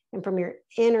thigh, and from your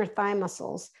inner thigh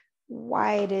muscles,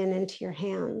 widen into your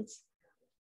hands.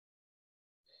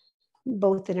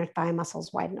 Both inner thigh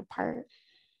muscles widen apart.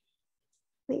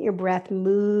 Let your breath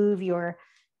move your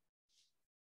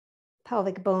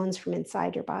pelvic bones from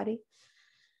inside your body.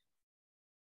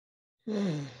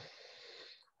 Other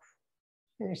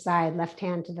side, left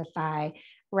hand to the thigh,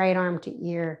 right arm to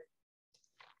ear.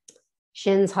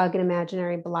 Shins hug an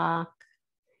imaginary block.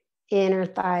 Inner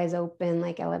thighs open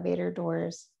like elevator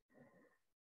doors.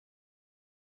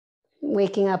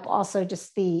 Waking up also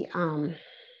just the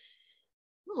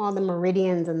all the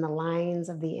meridians and the lines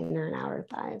of the inner and outer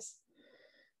thighs.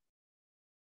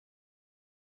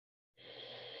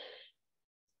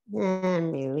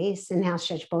 And release. Inhale,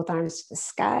 stretch both arms to the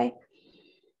sky.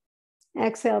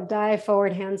 Exhale, dive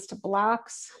forward, hands to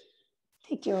blocks.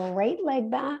 Take your right leg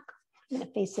back. I'm going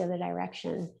to face the other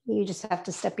direction. You just have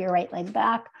to step your right leg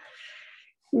back.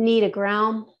 Knee to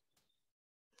ground.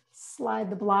 Slide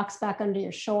the blocks back under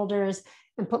your shoulders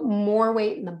and put more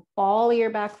weight in the ball of your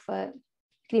back foot.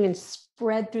 You can even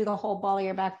spread through the whole ball of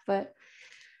your back foot.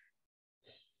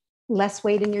 Less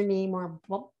weight in your knee, more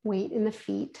weight in the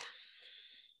feet.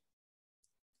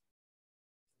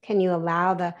 Can you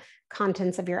allow the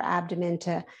contents of your abdomen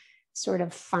to sort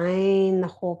of find the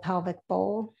whole pelvic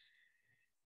bowl?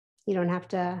 You don't have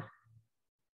to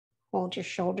hold your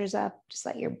shoulders up. Just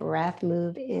let your breath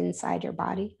move inside your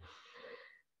body.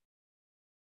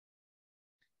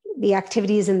 The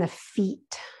activity is in the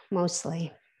feet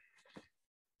mostly.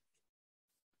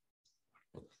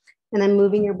 And then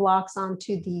moving your blocks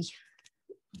onto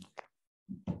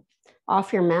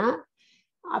off your mat.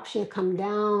 Option to come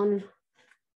down.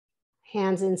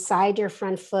 Hands inside your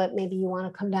front foot. Maybe you want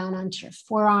to come down onto your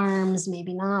forearms,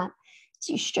 maybe not.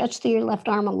 So you stretch through your left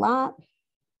arm a lot.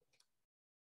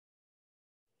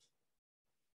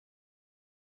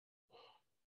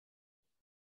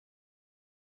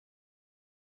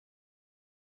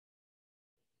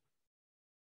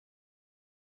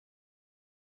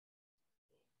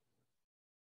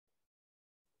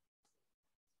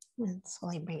 And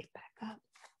slowly bring it back up.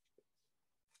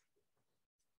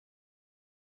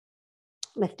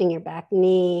 Lifting your back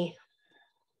knee,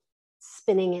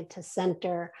 spinning it to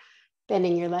center,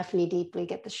 bending your left knee deeply,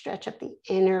 get the stretch up the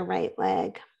inner right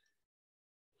leg.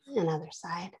 And other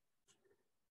side.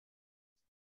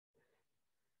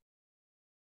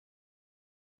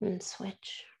 And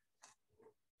switch.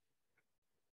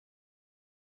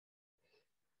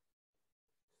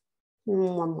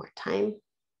 And one more time.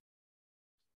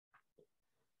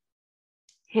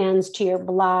 Hands to your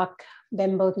block,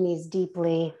 bend both knees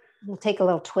deeply. We'll take a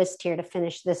little twist here to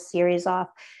finish this series off.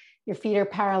 Your feet are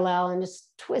parallel and just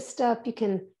twist up. You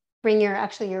can bring your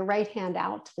right hand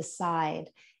out to the side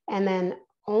and then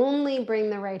only bring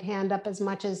the right hand up as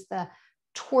much as the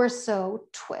torso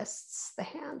twists the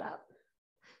hand up.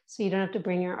 So you don't have to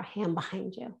bring your hand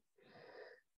behind you.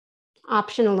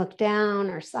 Option to look down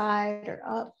or side or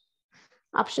up.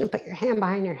 Option to put your hand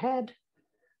behind your head.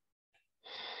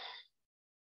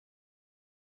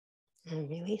 And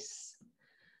release.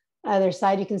 Other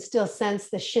side, you can still sense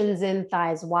the shins in,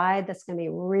 thighs wide. That's going to be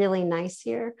really nice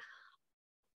here.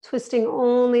 Twisting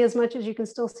only as much as you can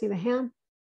still see the hand.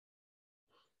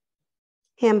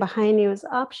 Hand behind you is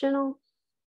optional.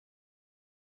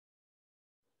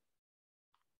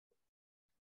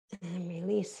 And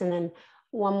release. And then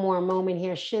one more moment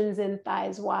here. Shins in,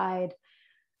 thighs wide.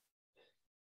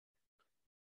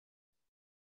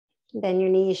 Bend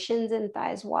your knees, shins in,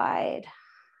 thighs wide.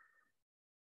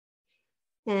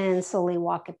 And slowly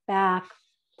walk it back.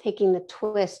 Taking the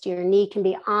twist, your knee can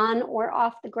be on or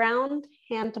off the ground,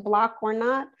 hand to block or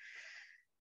not.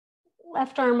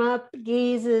 Left arm up,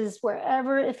 gaze is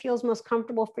wherever it feels most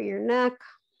comfortable for your neck.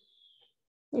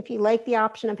 If you like the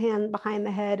option of hand behind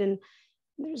the head and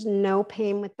there's no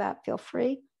pain with that, feel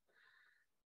free.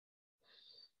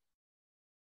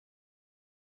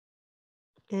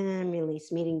 And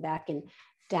release, meeting back in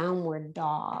downward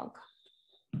dog.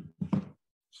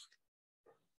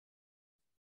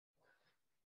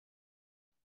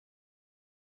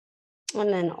 And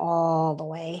then all the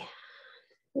way,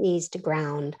 knees to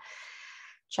ground.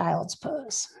 child's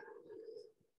pose.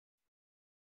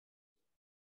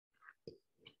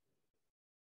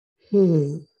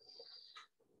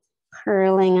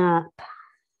 Curling up.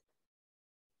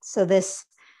 So this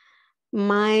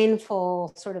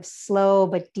mindful, sort of slow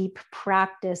but deep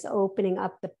practice, opening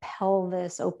up the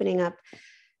pelvis, opening up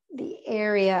the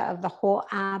area of the whole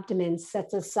abdomen,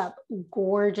 sets us up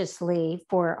gorgeously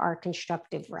for our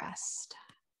constructive rest.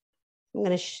 I'm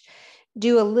going to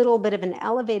do a little bit of an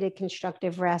elevated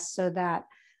constructive rest so that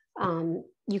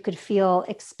you could feel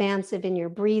expansive in your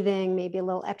breathing, maybe a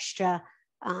little extra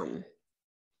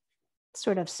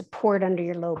sort of support under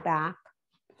your low back.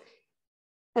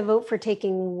 I vote for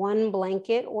taking one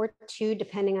blanket or two,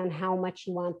 depending on how much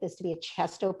you want this to be a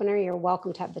chest opener. You're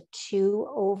welcome to have the two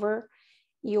over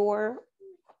your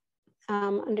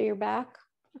under your back.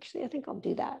 Actually, I think I'll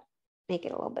do that. Make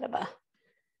it a little bit of a,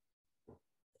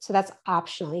 so that's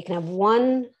optional. You can have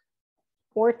one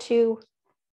or two.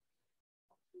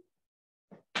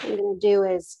 What I'm going to do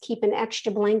is keep an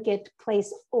extra blanket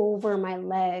placed over my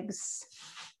legs.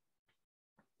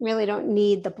 Really don't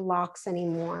need the blocks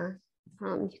anymore.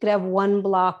 You could have one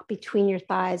block between your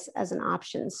thighs as an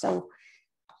option. So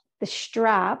the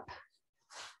strap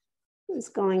is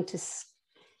going to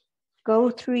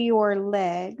go through your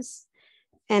legs,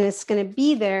 and it's going to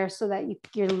be there so that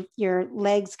your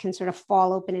legs can sort of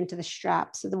fall open into the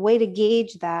strap. So the way to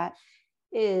gauge that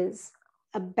is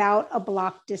about a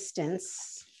block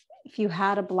distance. If you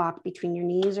had a block between your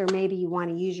knees, or maybe you want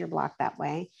to use your block that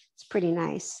way, it's pretty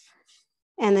nice.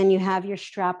 And then you have your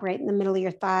strap right in the middle of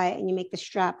your thigh, and you make the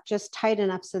strap just tight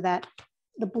enough so that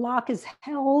the block is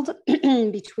held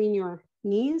between your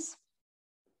knees,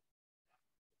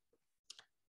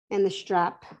 and the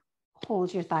strap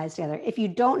holds your thighs together. If you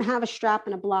don't have a strap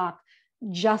and a block,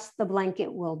 just the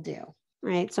blanket will do,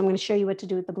 right? So I'm going to show you what to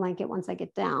do with the blanket once I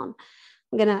get down.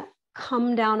 I'm going to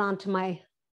come down onto my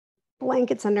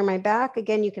blankets under my back.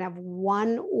 Again, you can have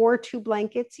one or two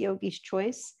blankets, yogi's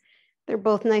choice. They're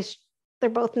both nice. They're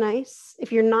both nice.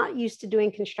 If you're not used to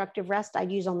doing constructive rest,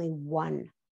 I'd use only one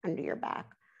under your back.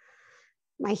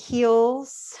 My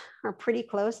heels are pretty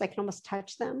close. I can almost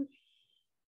touch them.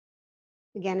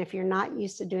 Again, if you're not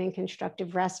used to doing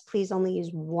constructive rest, please only use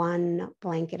one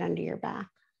blanket under your back.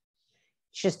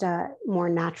 It's just a more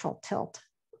natural tilt.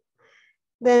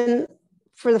 Then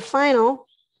for the final,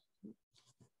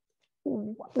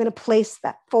 I'm going to place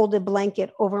that folded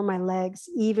blanket over my legs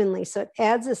evenly. So it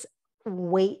adds this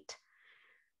weight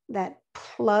that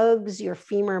plugs your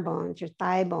femur bones, your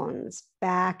thigh bones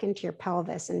back into your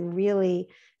pelvis and really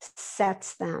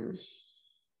sets them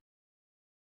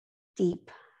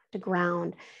deep to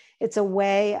ground. It's a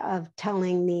way of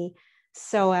telling the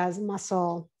psoas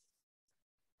muscle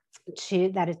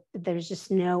there's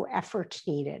just no effort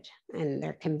needed, and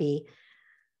there can be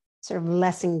sort of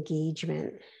less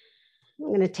engagement. I'm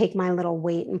going to take my little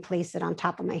weight and place it on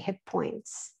top of my hip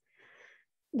points.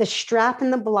 The strap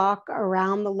and the block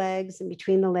around the legs and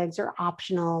between the legs are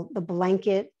optional. The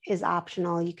blanket is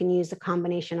optional. You can use a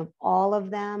combination of all of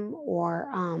them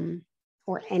or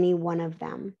any one of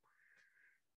them.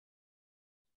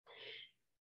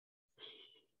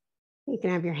 You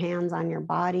can have your hands on your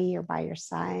body or by your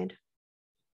side.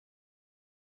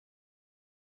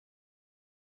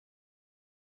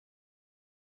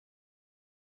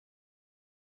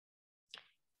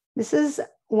 This is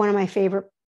one of my favorite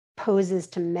poses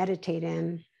to meditate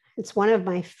in. It's one of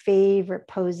my favorite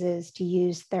poses to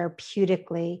use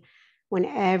therapeutically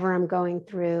whenever I'm going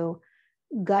through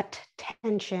gut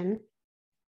tension,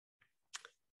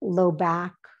 low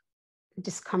back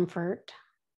discomfort,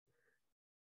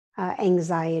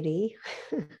 anxiety,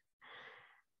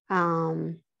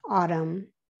 autumn.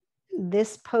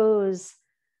 This pose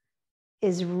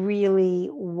is really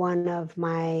one of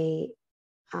my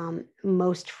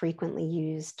most frequently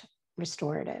used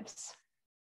restoratives,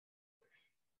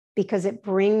 because it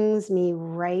brings me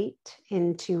right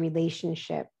into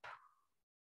relationship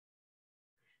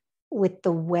with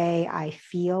the way I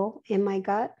feel in my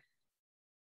gut.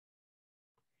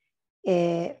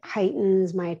 It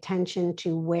heightens my attention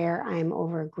to where I'm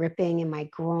over gripping in my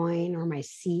groin or my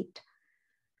seat,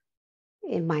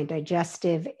 in my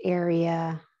digestive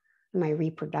area, my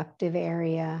reproductive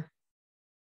area,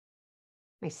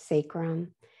 my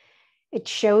sacrum. It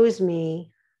shows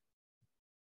me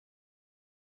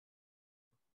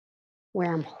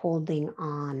where I'm holding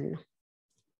on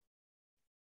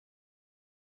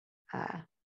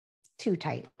too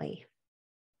tightly.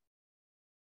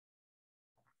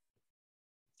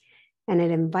 And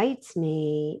it invites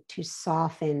me to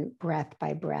soften breath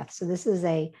by breath. So this is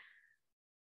a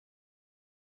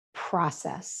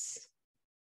process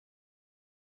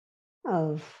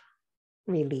of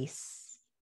release.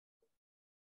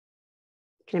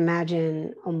 You can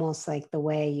imagine almost like the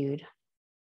way you'd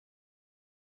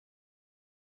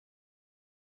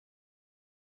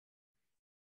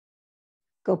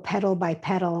go petal by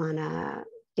petal on a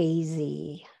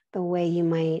daisy, the way you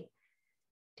might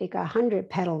take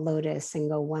 100-petal lotus and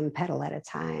go one petal at a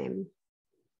time,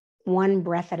 one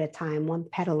breath at a time, one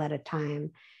petal at a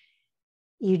time.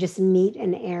 You just meet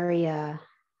an area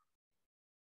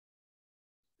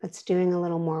that's doing a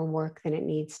little more work than it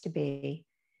needs to be.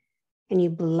 And you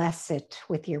bless it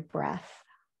with your breath,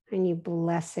 and you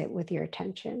bless it with your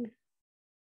attention.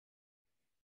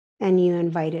 And you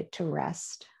invite it to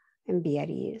rest and be at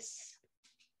ease.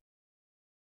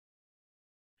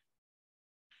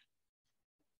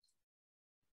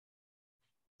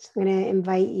 So I'm going to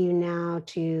invite you now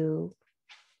to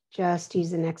just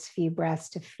use the next few breaths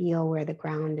to feel where the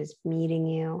ground is meeting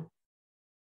you.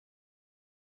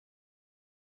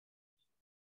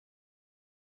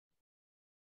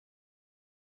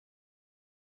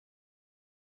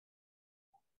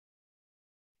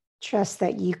 Trust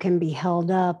that you can be held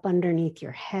up underneath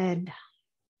your head,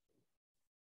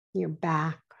 your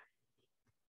back,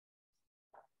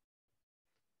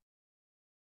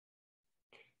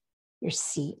 your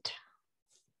seat,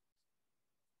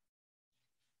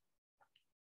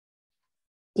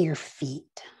 your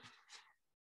feet.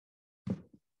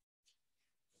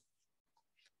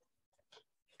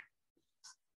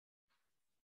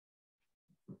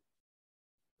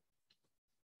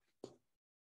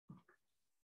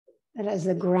 That as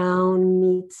the ground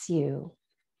meets you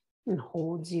and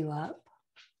holds you up,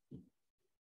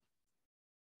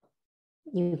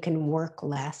 you can work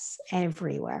less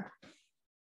everywhere.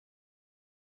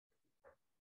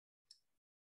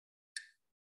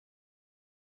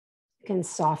 You can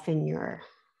soften your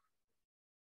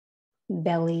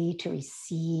belly to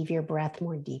receive your breath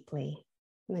more deeply.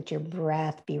 Let your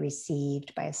breath be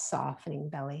received by a softening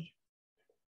belly.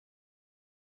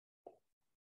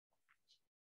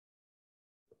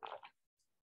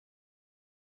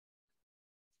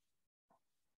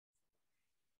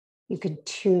 You could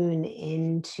tune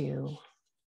into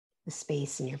the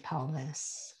space in your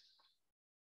pelvis.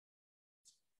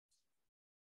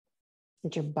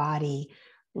 Let your body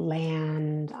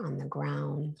land on the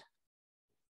ground.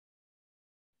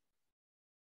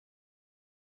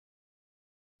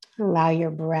 Allow your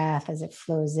breath as it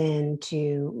flows in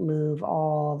to move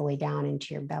all the way down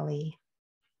into your belly.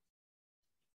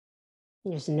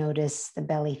 You just notice the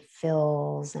belly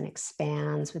fills and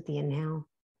expands with the inhale.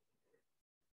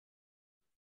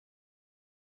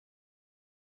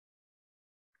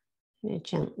 And it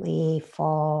gently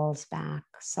falls back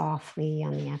softly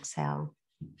on the exhale.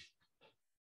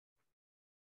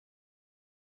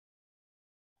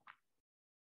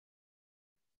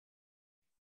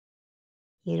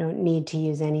 You don't need to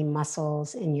use any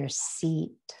muscles in your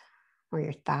seat or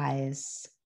your thighs,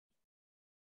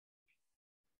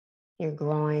 your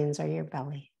groins, or your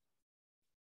belly.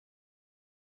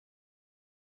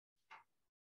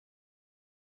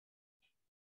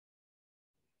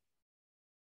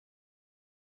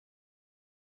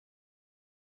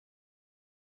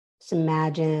 Just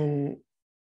imagine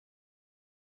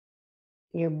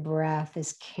your breath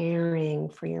is caring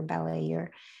for your belly.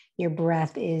 Your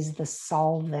breath is the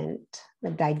solvent, the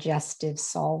digestive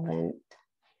solvent.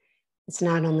 It's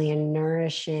not only a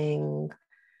nourishing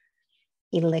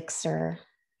elixir,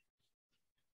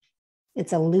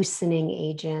 it's a loosening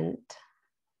agent.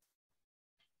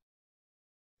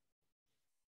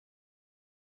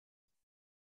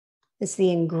 It's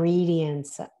the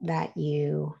ingredients that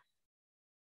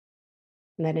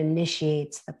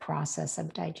initiates the process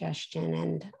of digestion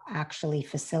and actually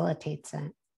facilitates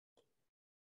it.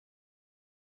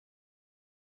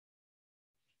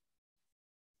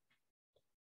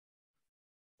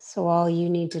 So all you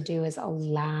need to do is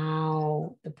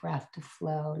allow the breath to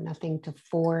flow, nothing to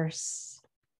force,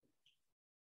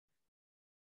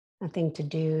 nothing to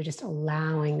do, just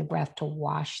allowing the breath to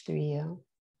wash through you.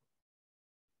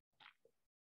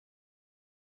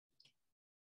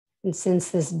 And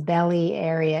since this belly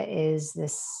area is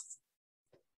this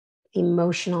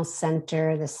emotional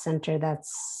center, the center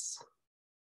that's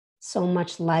so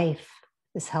much life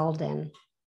is held in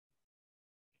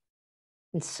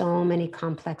so many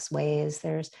complex ways,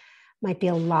 there's might be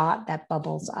a lot that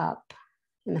bubbles up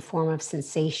in the form of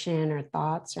sensation or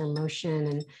thoughts or emotion.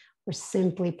 And we're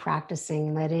simply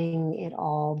practicing letting it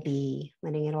all be,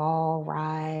 letting it all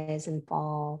rise and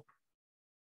fall.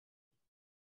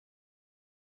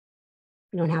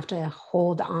 You don't have to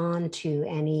hold on to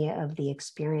any of the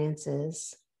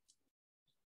experiences.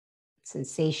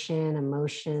 sensation,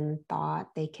 emotion, thought,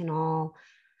 they can all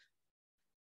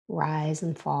rise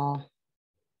and fall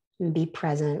and be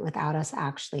present without us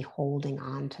actually holding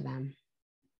on to them.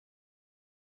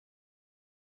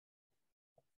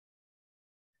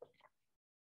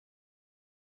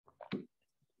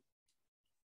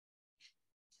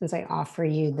 Since I offer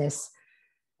you this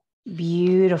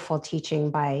beautiful teaching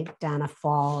by Dana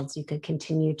Falls, you could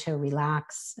continue to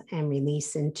relax and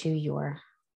release into your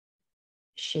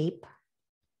shape.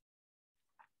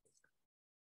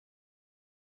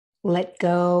 Let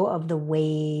go of the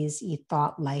ways you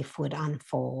thought life would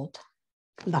unfold,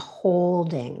 the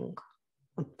holding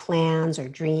of plans or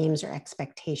dreams or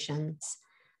expectations.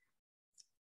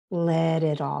 Let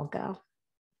it all go.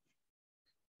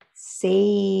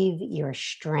 Save your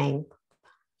strength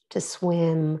to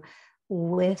swim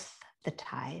with the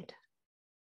tide.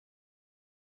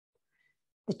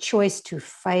 The choice to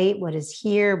fight what is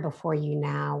here before you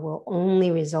now will only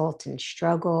result in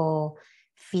struggle,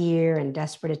 fear, and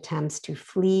desperate attempts to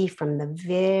flee from the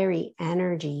very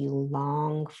energy you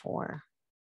long for.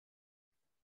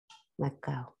 Let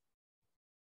go.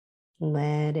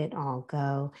 Let it all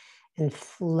go and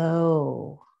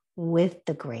flow with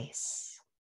the grace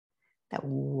that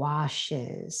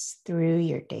washes through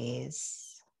your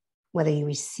days, whether you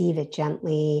receive it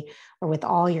gently or with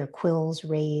all your quills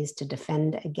raised to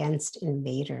defend against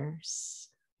invaders.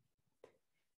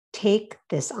 Take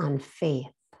this on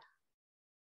faith.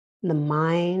 The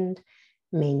mind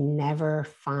may never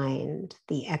find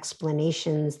the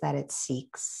explanations that it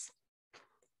seeks,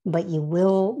 but you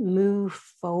will move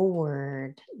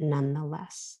forward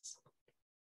nonetheless.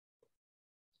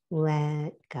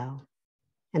 Let go.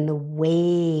 And the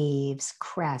waves'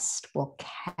 crest will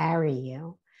carry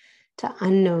you to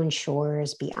unknown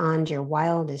shores beyond your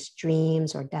wildest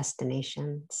dreams or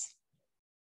destinations.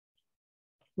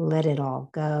 Let it all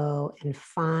go and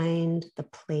find the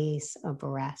place of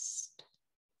rest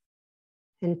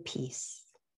and peace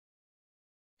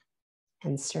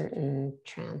and certain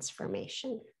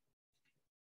transformation.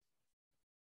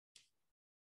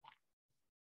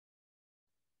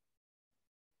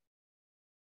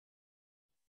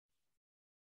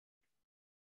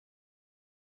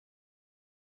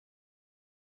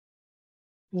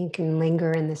 You can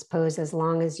linger in this pose as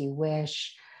long as you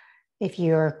wish. If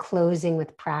you're closing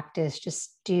with practice,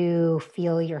 just do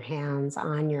feel your hands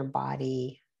on your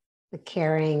body, the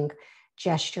caring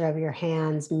gesture of your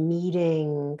hands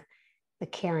meeting the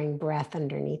caring breath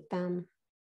underneath them.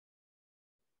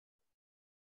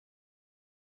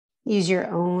 Use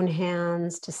your own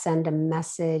hands to send a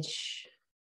message,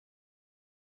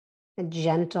 a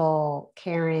gentle,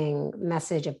 caring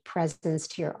message of presence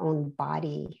to your own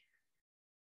body,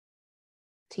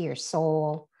 to your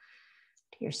soul,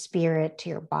 to your spirit, to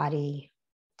your body,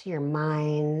 to your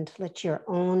mind. Let your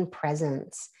own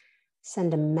presence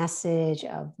send a message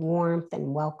of warmth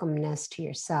and welcomeness to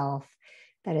yourself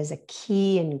that is a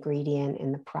key ingredient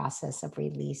in the process of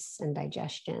release and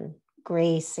digestion.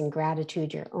 Grace and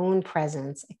gratitude, your own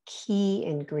presence, a key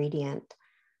ingredient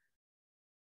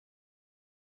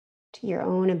to your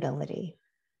own ability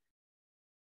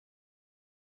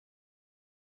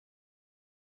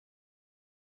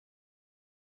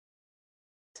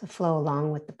to flow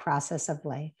along with the process of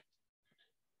life.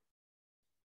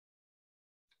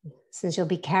 Since you'll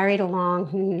be carried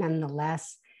along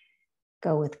nonetheless,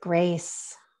 go with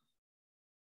grace.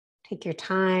 Take your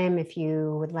time if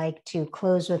you would like to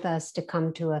close with us to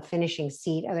come to a finishing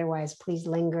seat. Otherwise, please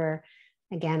linger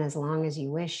again as long as you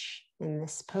wish in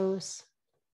this pose.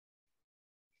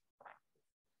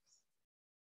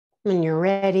 When you're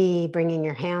ready, bringing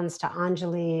your hands to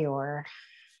Anjali or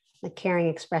the caring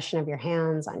expression of your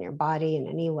hands on your body in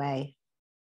any way.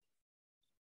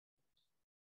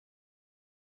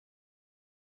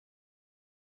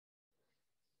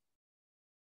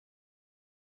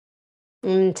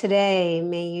 And today,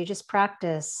 may you just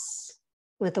practice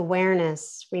with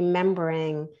awareness,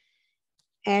 remembering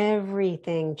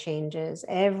everything changes,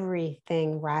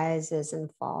 everything rises and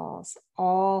falls.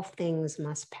 All things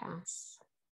must pass.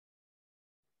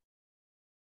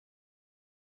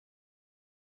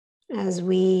 As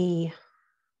we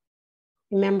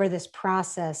remember this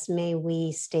process, may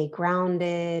we stay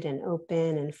grounded and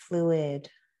open and fluid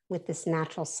with this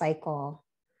natural cycle.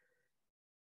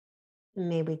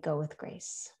 May we go with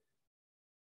grace.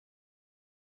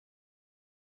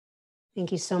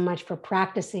 Thank you so much for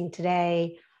practicing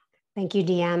today. Thank you,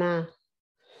 Deanna,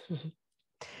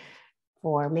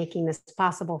 for making this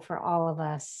possible for all of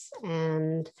us.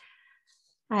 And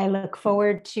I look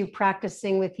forward to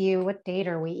practicing with you. What date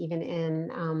are we even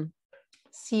in?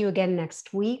 See you again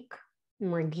next week.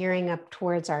 And we're gearing up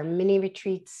towards our mini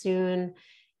retreat soon.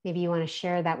 Maybe you want to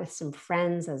share that with some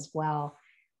friends as well.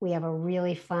 We have a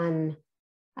really fun,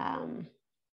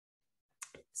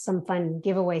 some fun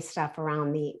giveaway stuff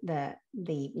around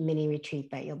the mini retreat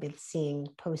that you'll be seeing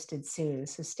posted soon.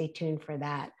 So stay tuned for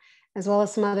that, as well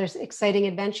as some other exciting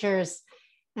adventures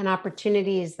and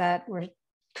opportunities that we're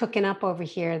cooking up over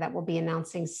here that we'll be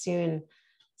announcing soon.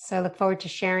 So I look forward to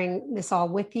sharing this all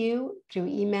with you through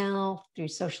email, through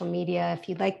social media. If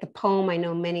you'd like the poem, I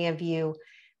know many of you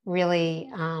really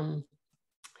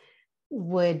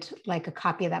would like a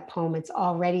copy of that poem. It's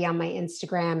already on my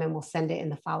Instagram, and we'll send it in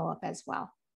the follow-up as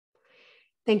well.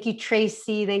 Thank you,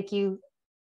 Tracy. Thank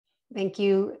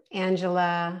you,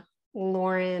 Angela,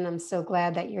 Lauren. I'm so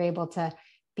glad that you're able to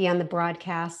be on the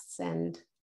broadcasts and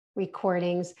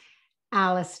recordings.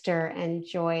 Alistair and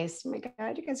Joyce. Oh my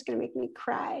God, you guys are going to make me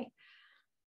cry.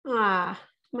 My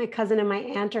cousin and my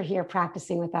aunt are here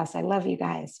practicing with us. I love you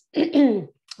guys.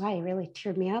 Wow, you really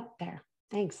teared me up there.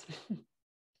 Thanks.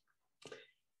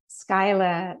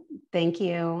 Skyla, thank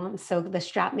you. So the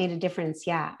strap made a difference.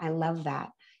 Yeah, I love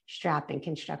that. Strap and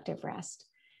constructive rest.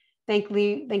 Thank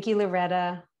you,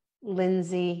 Loretta,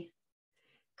 Lindsay,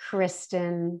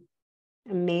 Kristen.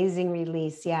 Amazing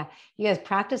release. Yeah, you guys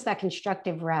practice that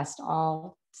constructive rest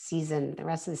all season, the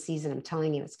rest of the season. I'm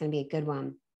telling you, it's going to be a good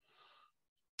one.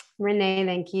 Renee,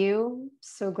 thank you.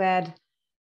 So glad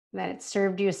that it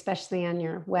served you, especially on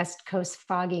your West Coast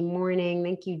foggy morning.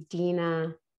 Thank you,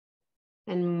 Dina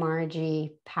and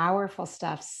Margie. Powerful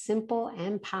stuff, simple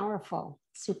and powerful,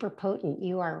 super potent.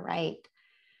 You are right.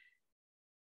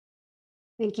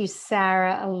 Thank you,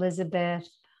 Sarah, Elizabeth.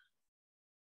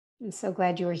 I'm so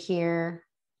glad you were here.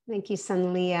 Thank you,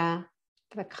 Sun Leah,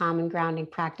 for the common grounding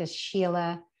practice.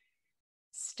 Sheila,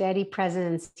 steady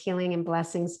presence, healing and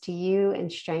blessings to you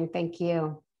and strength. Thank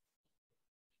you.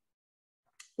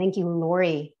 Thank you,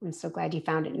 Lori. I'm so glad you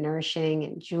found it nourishing.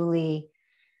 And Julie.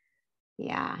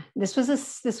 Yeah, this was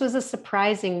a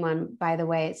surprising one, by the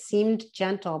way. It seemed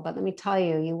gentle, but let me tell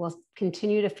you, you will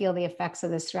continue to feel the effects of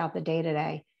this throughout the day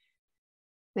today.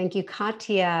 Thank you,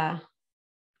 Katya.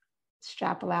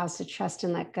 Strap allows to trust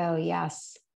and let go.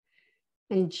 Yes.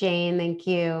 And Jane, thank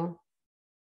you.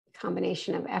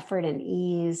 Combination of effort and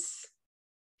ease,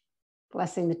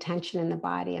 blessing the tension in the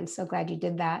body. I'm so glad you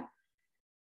did that.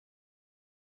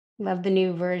 Love the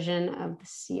new version of the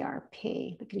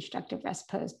CRP, the constructive rest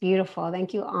pose. Beautiful.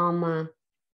 Thank you, Alma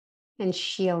and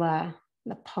Sheila.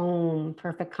 The poem,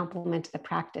 perfect complement to the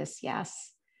practice.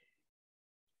 Yes.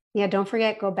 Yeah, don't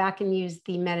forget, go back and use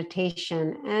the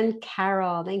meditation. And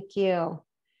Carol, thank you.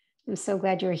 I'm so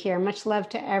glad you're here. Much love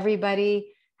to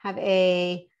everybody. Have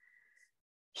a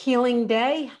healing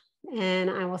day, and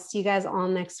I will see you guys all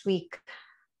next week.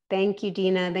 Thank you,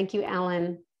 Dina. Thank you,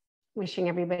 Ellen. Wishing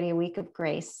everybody a week of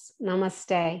grace.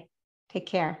 Namaste. Take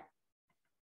care.